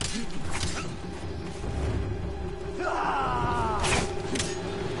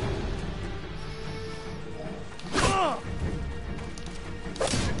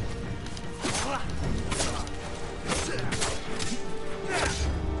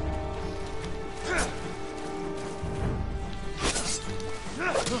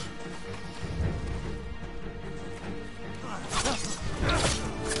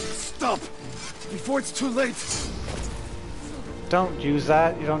 Stop! Before it's too late! Don't use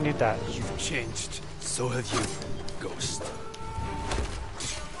that. You don't need that. You've changed. So have you, Ghost.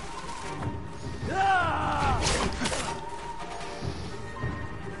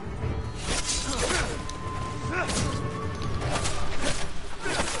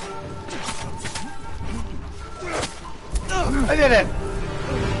 I did it!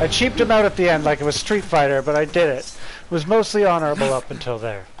 I cheaped him out at the end like it was Street Fighter, but I did it. It was mostly honorable up until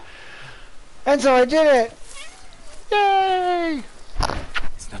there. And so I did it! Yay!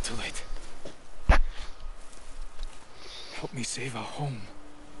 It's not too late. Help me save our home.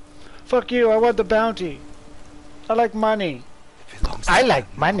 Fuck you, I want the bounty. I like money. It belongs to I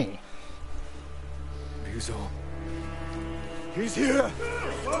like money. Ryuzo. He's here!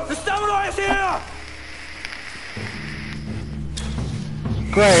 The samurai is here!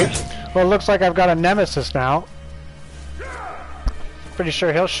 Great. Well, it looks like I've got a nemesis now. Pretty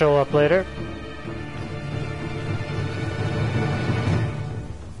sure he'll show up later.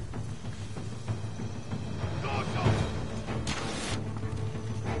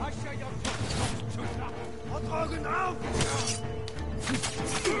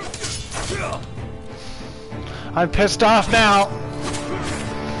 I'm pissed off now.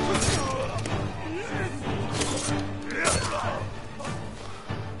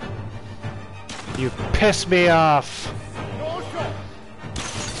 You piss me off.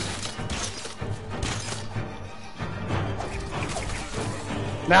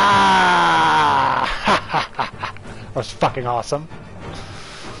 Ah! That was fucking awesome.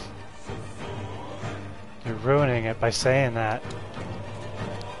 You're ruining it by saying that.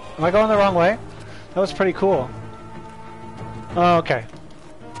 Am I going the wrong way? That was pretty cool. Oh, okay.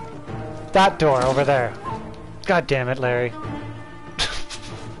 That door over there. God damn it, Larry.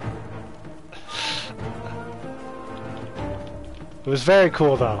 It was very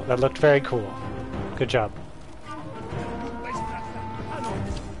cool, though. That looked very cool. Good job.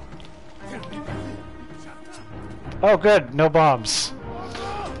 Oh, good. No bombs.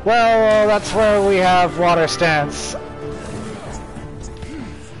 Well, that's where we have water stance.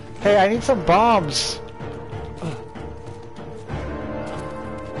 Hey, I need some bombs.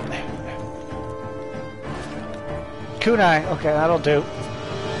 Kunai. Okay, that'll do.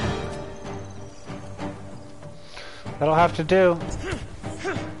 That'll have to do.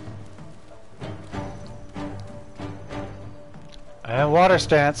 And water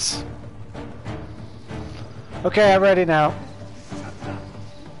stance. Okay, I'm ready now.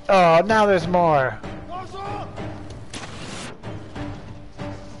 Oh, now there's more.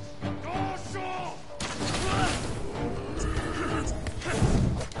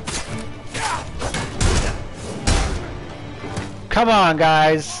 Come on,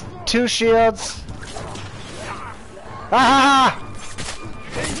 guys. 2 shields. Ah!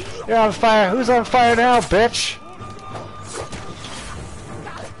 You're on fire. Who's on fire now, bitch?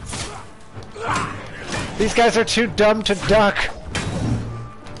 These guys are too dumb to duck.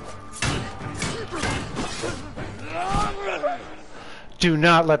 Do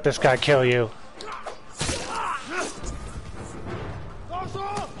not let this guy kill you.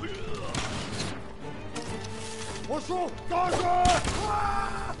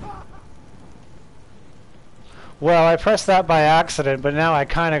 Well, I pressed that by accident, but now I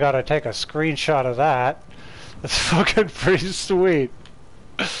kind of got to take a screenshot of that. That's fucking pretty sweet.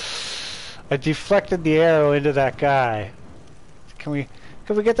 I deflected the arrow into that guy. Can we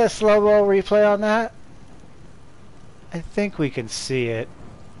get that slow-mo replay on that? I think we can see it.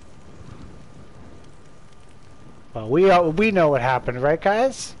 Well, we know what happened, right,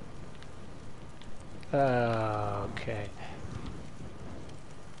 guys? Okay.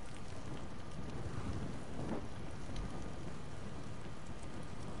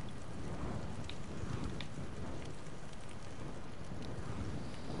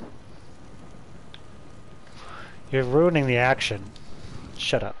 You're ruining the action.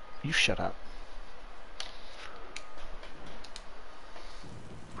 Shut up. You shut up.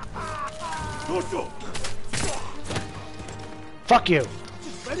 Fuck you!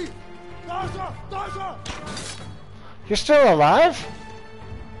 You're still alive?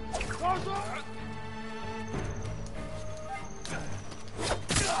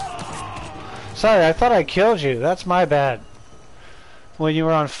 Sorry, I thought I killed you. That's my bad. When you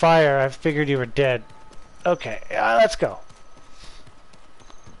were on fire, I figured you were dead. Okay, let's go.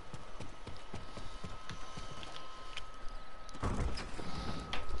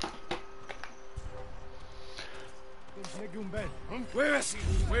 Where is he?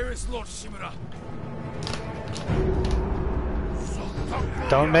 Where is Lord Shimura?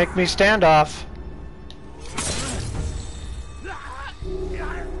 Don't make me stand off.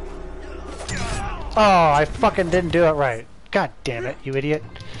 Oh, I fucking didn't do it right. God damn it, you idiot.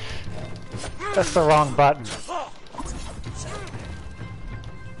 That's the wrong button.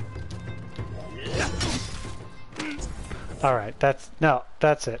 Alright,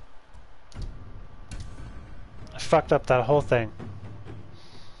 that's it. I fucked up that whole thing.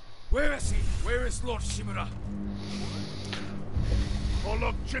 Where is he? Where is Lord Shimura?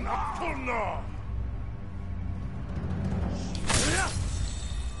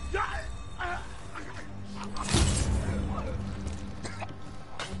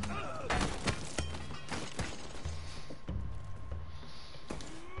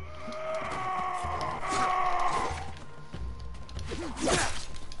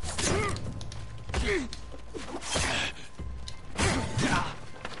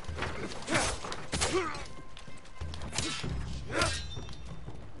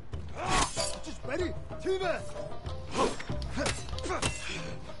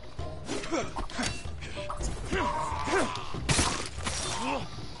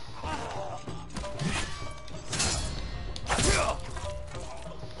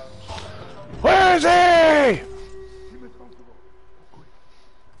 Where is he?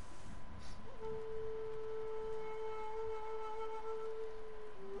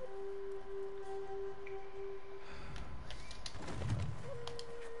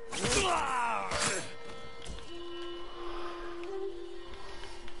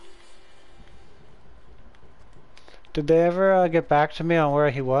 Did they ever get back to me on where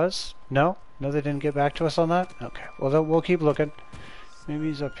he was? No? No, they didn't get back to us on that? Okay, well then we'll keep looking. Maybe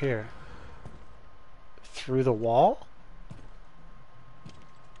he's up here. Through the wall?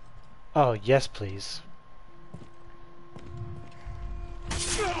 Oh, yes please.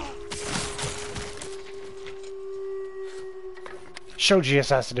 Shoji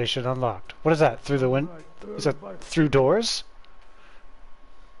assassination unlocked. What is that? Through the window? Is that through doors?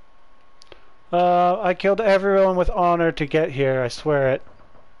 I killed everyone with honor to get here, I swear it.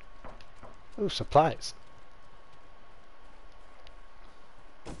 Ooh, supplies.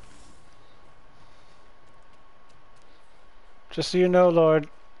 Just so you know, Lord,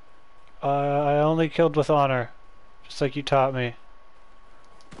 I only killed with honor, just like you taught me.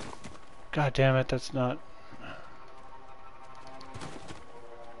 God damn it, that's not...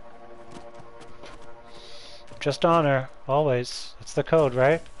 Just honor, always. That's the code,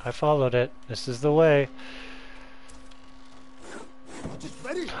 right? I followed it. This is the way.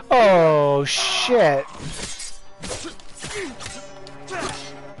 Oh, shit!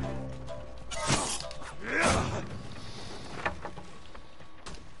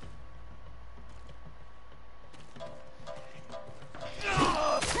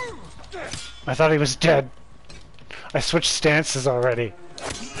 I thought he was dead. I switched stances already.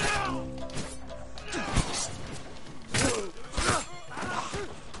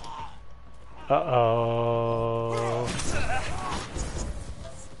 Uh-oh.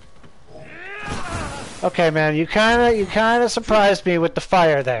 Okay, man, you kinda surprised me with the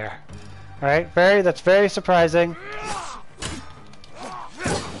fire there. Right? That's very surprising.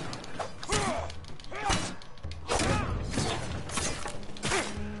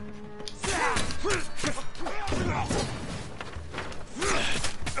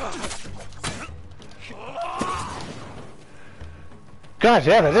 God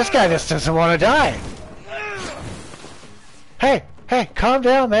damn it, this guy just doesn't want to die. Hey! Hey, calm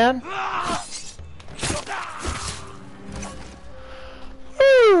down, man.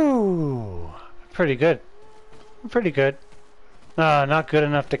 Woo! Pretty good. Pretty good. Not good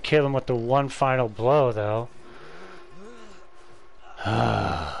enough to kill him with the one final blow, though.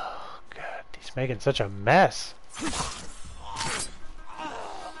 Oh, God, he's making such a mess.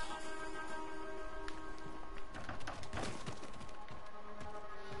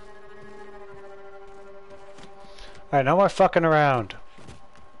 Alright, no more fucking around.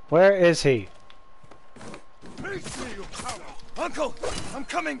 Where is he? Uncle, I'm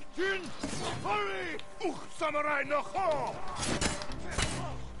coming. Jin, hurry! Samurai no ho!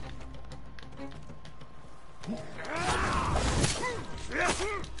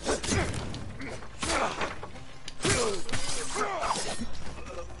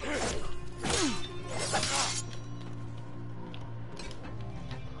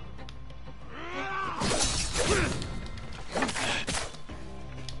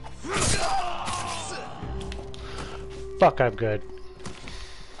 Fuck, I'm good.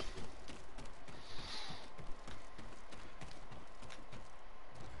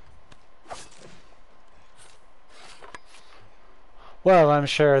 Well, I'm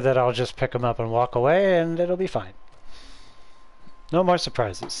sure that I'll just pick him up and walk away and it'll be fine. No more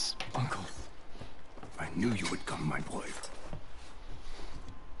surprises. Uncle, I knew you would come, my boy.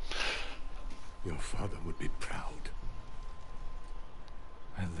 Your father would be proud.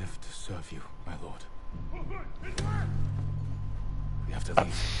 I live to serve you, my lord. We have to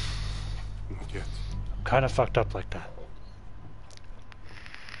leave. Not yet. I'm kind of fucked up like that.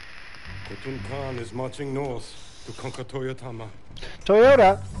 Khotun Khan is marching north to conquer Toyotama.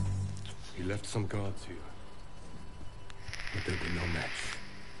 Toyota! He left some guards here. But they'll be no match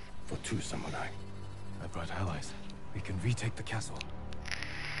for 2 samurai. I brought allies. We can retake the castle.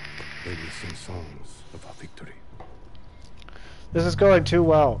 They will sing songs of our victory. This is going too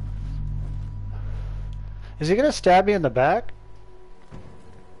well. Is he gonna stab me in the back?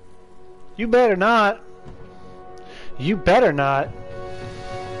 You better not. You better not.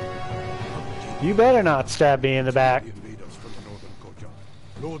 You better not stab me in the back.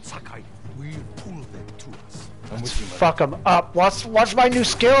 Lord Sakai will pull them to us. Let's fuck him up. Watch my new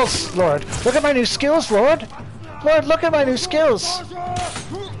skills, Lord. Look at my new skills, Lord. Lord, look at my new skills.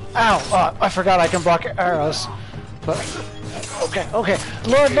 Ow! I forgot I can block arrows. But okay.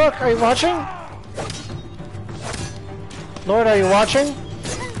 Lord, look. Are you watching? Lord, are you watching?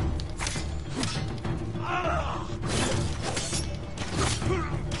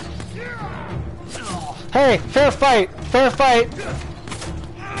 Hey, fair fight! Fair fight!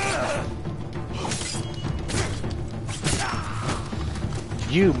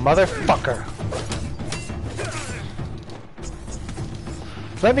 You motherfucker!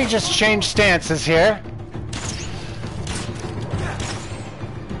 Let me just change stances here.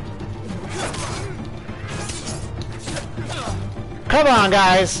 Come on,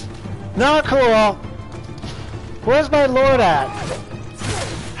 guys! Not cool! Where's my lord at?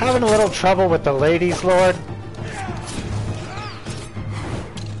 Having a little trouble with the ladies, Lord?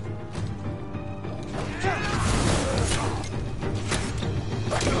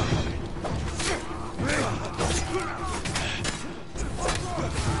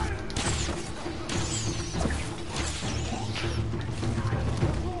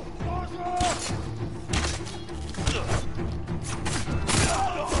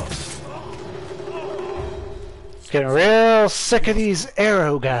 Getting real sick of these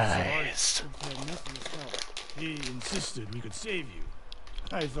arrow guys. He insisted we could save you.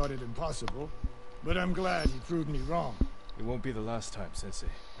 I thought it impossible, but I'm glad he proved me wrong. It won't be the last time, Sensei.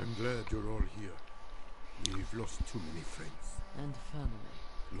 I'm glad you're all here. We've lost too many friends. And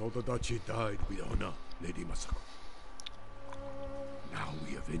family. Lord Adachi died with honor, Lady Masako. Now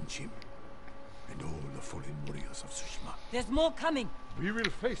we avenge him and all the fallen warriors of Tsushima. There's more coming. We will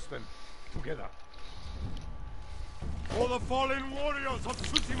face them together. For the fallen warriors of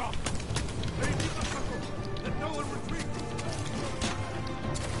Tsushima! Lady Masako, let no one retreat!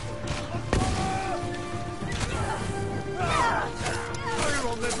 Fire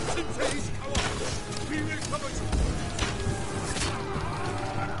on them, Sensei Ishikawa! We will cover you!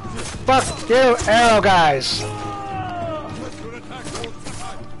 Fuck you, arrow guys! Let your attack Lord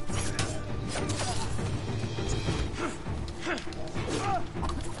Sakai!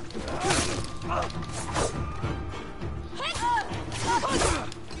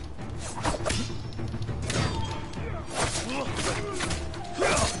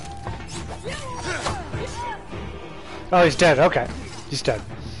 Oh, he's dead. Okay. He's dead.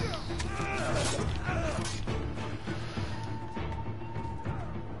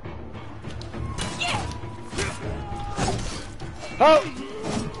 Oh!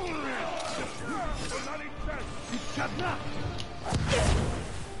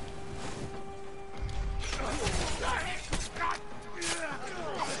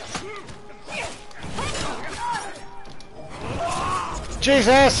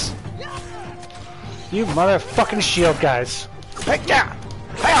 Jesus! You motherfucking shield guys. Hey, yeah!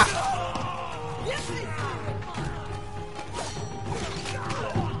 Hiya!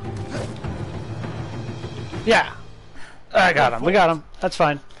 Yeah! I got him. We got him. That's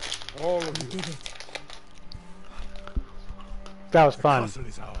fine. That was fun. The castle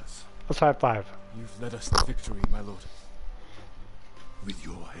is ours. Let's high five. You've led us to victory, my lord. With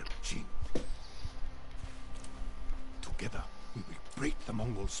your help, Jin. Together, we will break the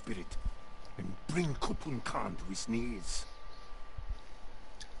Mongol spirit and bring Kupun Khan to his knees.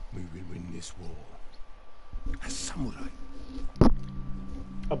 We will win this war as samurai.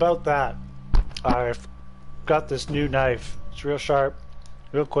 About that, I've got this new knife. It's real sharp,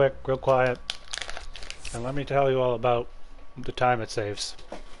 real quick, real quiet. And let me tell you all about the time it saves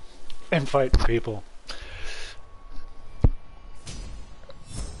in fighting people.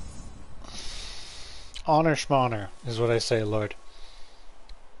 Honor schmonor is what I say, Lord.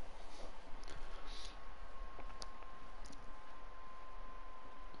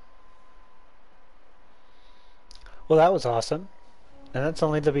 Well, that was awesome. And that's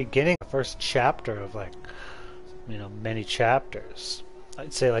only the beginning, the first chapter of, like, you know, many chapters.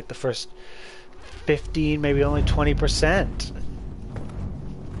 I'd say like the first 15, maybe only 20%.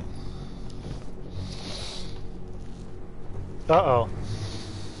 Uh-oh.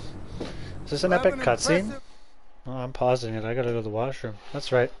 Is this an epic cutscene? Oh, I'm pausing it. I gotta go to the washroom.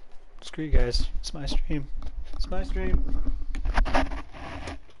 That's right. Screw you guys. It's my stream. It's my stream. Not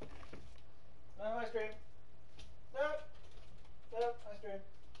my stream. Nope. Nope, my stream.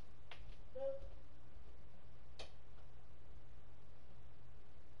 Nope.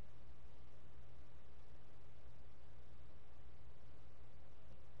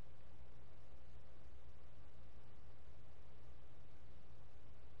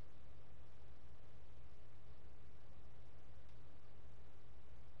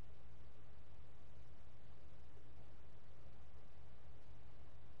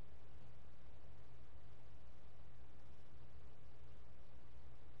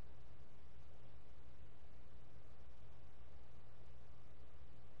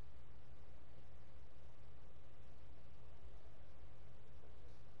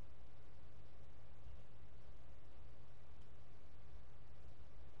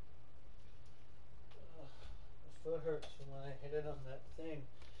 My foot hurts from when I hit it on that thing.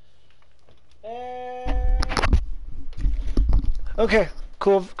 Okay,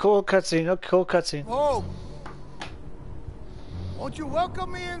 cool cutscene. Okay, cool cutscene. Oh! Won't you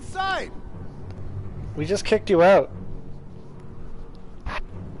welcome me inside? We just kicked you out.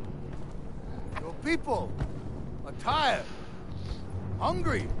 Your people are tired,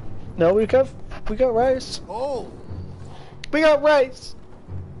 hungry, No, we got rice. cold. We got rice.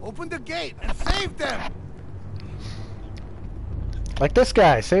 Open the gate and save them. Like this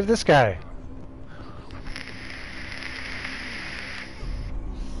guy. Save this guy.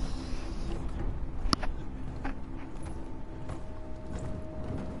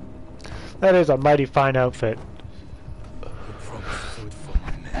 That is a mighty fine outfit. You promised food for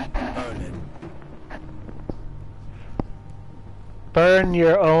my men. Earn it. Burn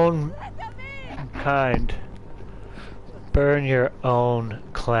your own kind. Burn your own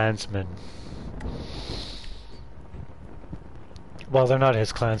clansmen. Well, they're not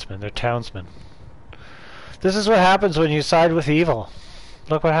his clansmen, they're townsmen. This is what happens when you side with evil.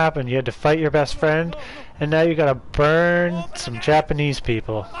 Look what happened. You had to fight your best friend, and now you gotta burn some Japanese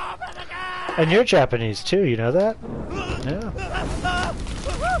people. And you're Japanese too, you know that? Yeah.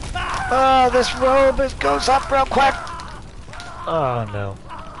 Oh, this robe goes up real quick! Oh no.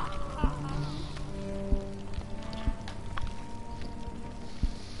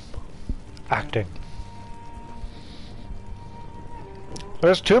 Acting.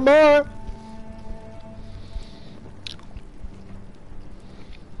 There's two more!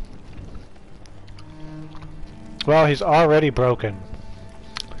 Well, he's already broken.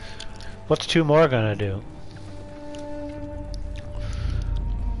 What's two more gonna do?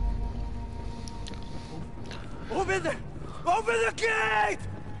 Open the gate!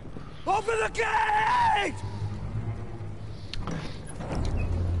 Open the gate!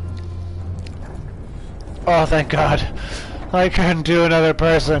 Oh, thank God. I couldn't do another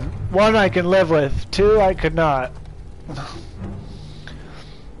person. One I can live with. Two I could not.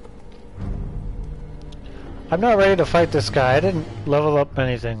 I'm not ready to fight this guy. I didn't level up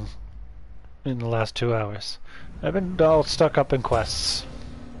anything in the last 2 hours. I've been all stuck up in quests.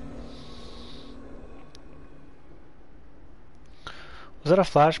 Was it a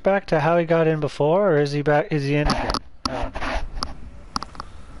flashback to how he got in before, or is he back? Is he in again?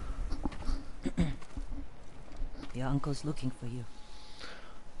 Your uncle's looking for you.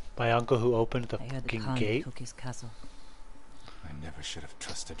 My uncle who opened the I heard the fucking Khan gate? took his castle. I never should have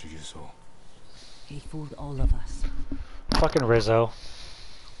trusted Ryuzo. He fooled all of us. Fucking Rizzo.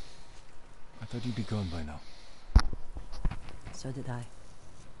 I thought you'd be gone by now. So did I.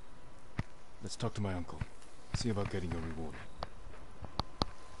 Let's talk to my uncle. See about getting your reward.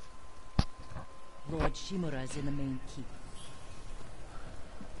 Lord Shimura is in the main keep.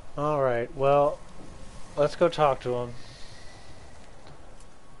 Alright, well, let's go talk to him.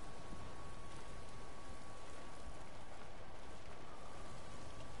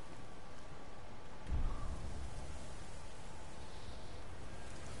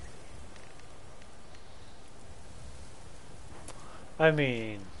 I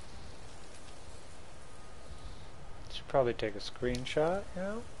mean, should probably take a screenshot, you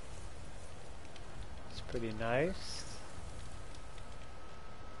know? It's pretty nice.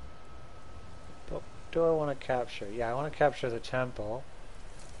 But do I want to capture? Yeah, I want to capture the temple.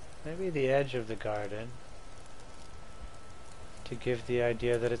 Maybe the edge of the garden. To give the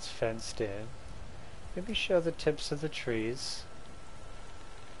idea that it's fenced in. Maybe show the tips of the trees.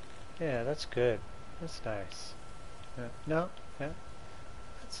 Yeah, that's good. That's nice. No? Yeah.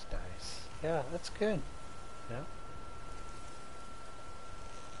 That's nice. Yeah, that's good. Yeah.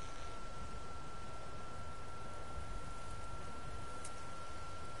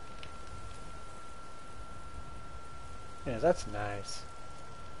 Yeah, that's nice.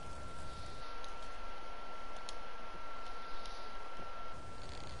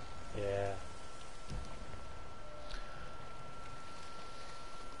 Yeah.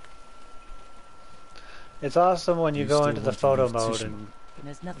 It's awesome when you go into the photo mode and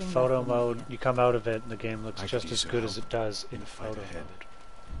photo mode, you come out of it and the game looks just as good as it does in photo mode.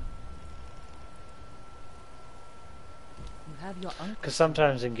 Because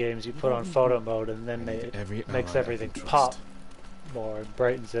sometimes in games you put on photo mode and then it makes everything pop more and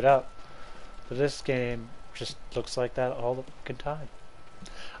brightens it up. But this game just looks like that all the fucking time.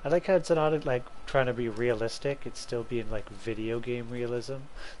 I like how it's not like trying to be realistic, it's still being like video game realism,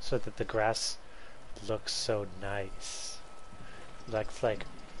 so that the grass looks so nice. Like it's like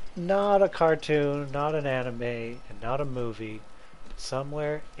not a cartoon, not an anime, and not a movie, but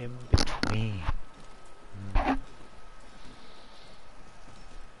somewhere in between. And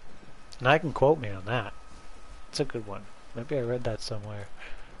I can quote me on that. It's a good one. Maybe I read that somewhere.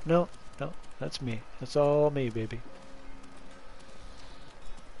 No, that's me. That's all me, baby.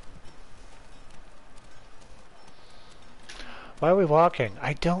 Why are we walking?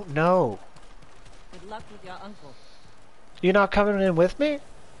 I don't know. Good luck with your uncle. You not coming in with me?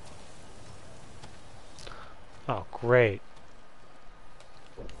 Oh, great.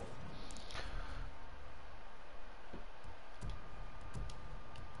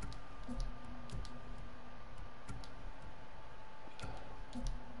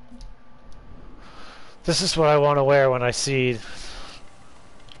 This is what I want to wear when I see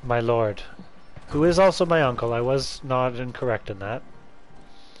my lord, who is also my uncle. I was not incorrect in that.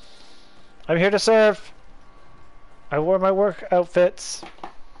 I'm here to serve. I wore my work outfits.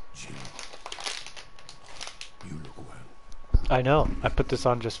 Jin, you look well. I know. I put this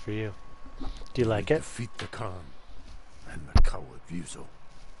on just for you. Do you like it? Defeat the Khan and the coward Ryuzo.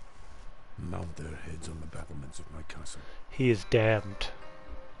 Mount their heads on the battlements of my castle. He is damned.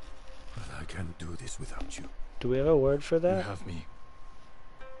 But I can't do this without you. Do we have a word for that? You have me.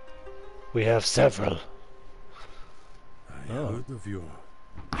 We have several. I heard of your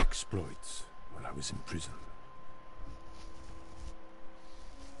exploits when I was in prison.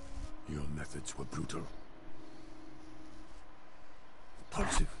 Your methods were brutal.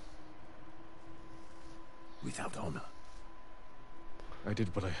 Impulsive. Without honor. I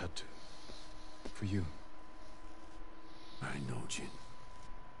did what I had to. For you. I know, Jin.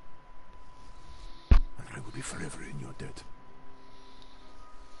 And I will be forever in your debt.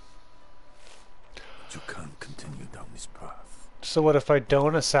 But you can't continue down this path. So what if I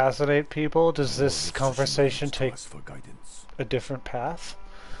don't assassinate people? Does this conversation take for guidance. a different path?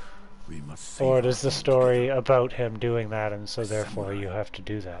 We must Or does the story about him doing that and so therefore you have to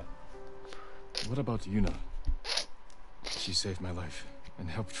do that? What about Yuna? She saved my life and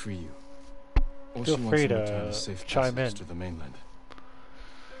helped free you. Or Feel she free wants in return to a safe chime passage in. to the mainland.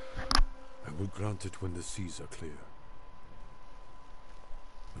 I will grant it when the seas are clear.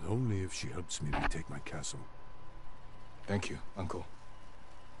 But only if she helps me retake my castle. Thank you, Uncle.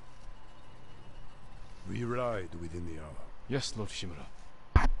 We ride within the hour. Yes, Lord Shimura.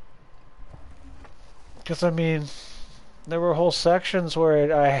 Because, I mean, there were whole sections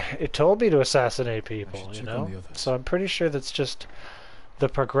where it told me to assassinate people, you check know? on the others. So I'm pretty sure that's just the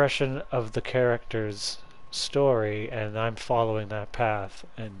progression of the character's story, and I'm following that path,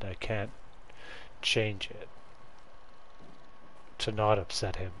 and I can't change it to not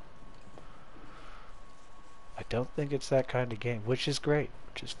upset him. I don't think it's that kind of game, which is great,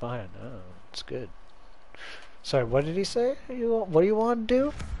 which is fine. Oh, it's good. Sorry, what did he say? What do you want to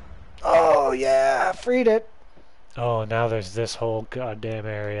do? Oh, yeah, freed it. Oh, now there's this whole goddamn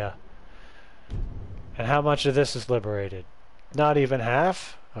area. And how much of this is liberated? Not even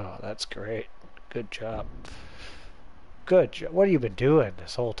half? Oh, that's great. Good job. Good job. What have you been doing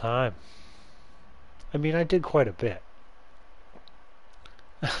this whole time? I mean, I did quite a bit.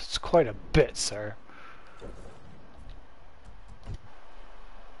 It's quite a bit, sir.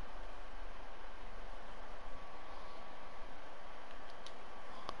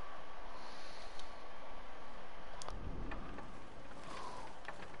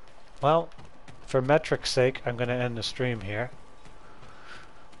 Well, for metric's sake, I'm going to end the stream here.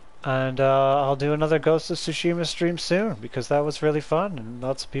 And I'll do another Ghost of Tsushima stream soon, because that was really fun, and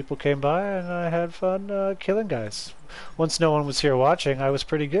lots of people came by, and I had fun killing guys. Once no one was here watching, I was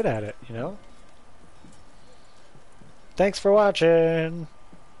pretty good at it, you know? Thanks for watching!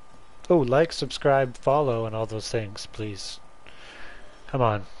 Oh, like, subscribe, follow, and all those things, please. Come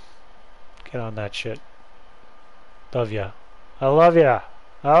on. Get on that shit. Love ya. I love ya!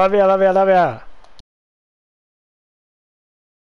 I love ya, love ya, love ya!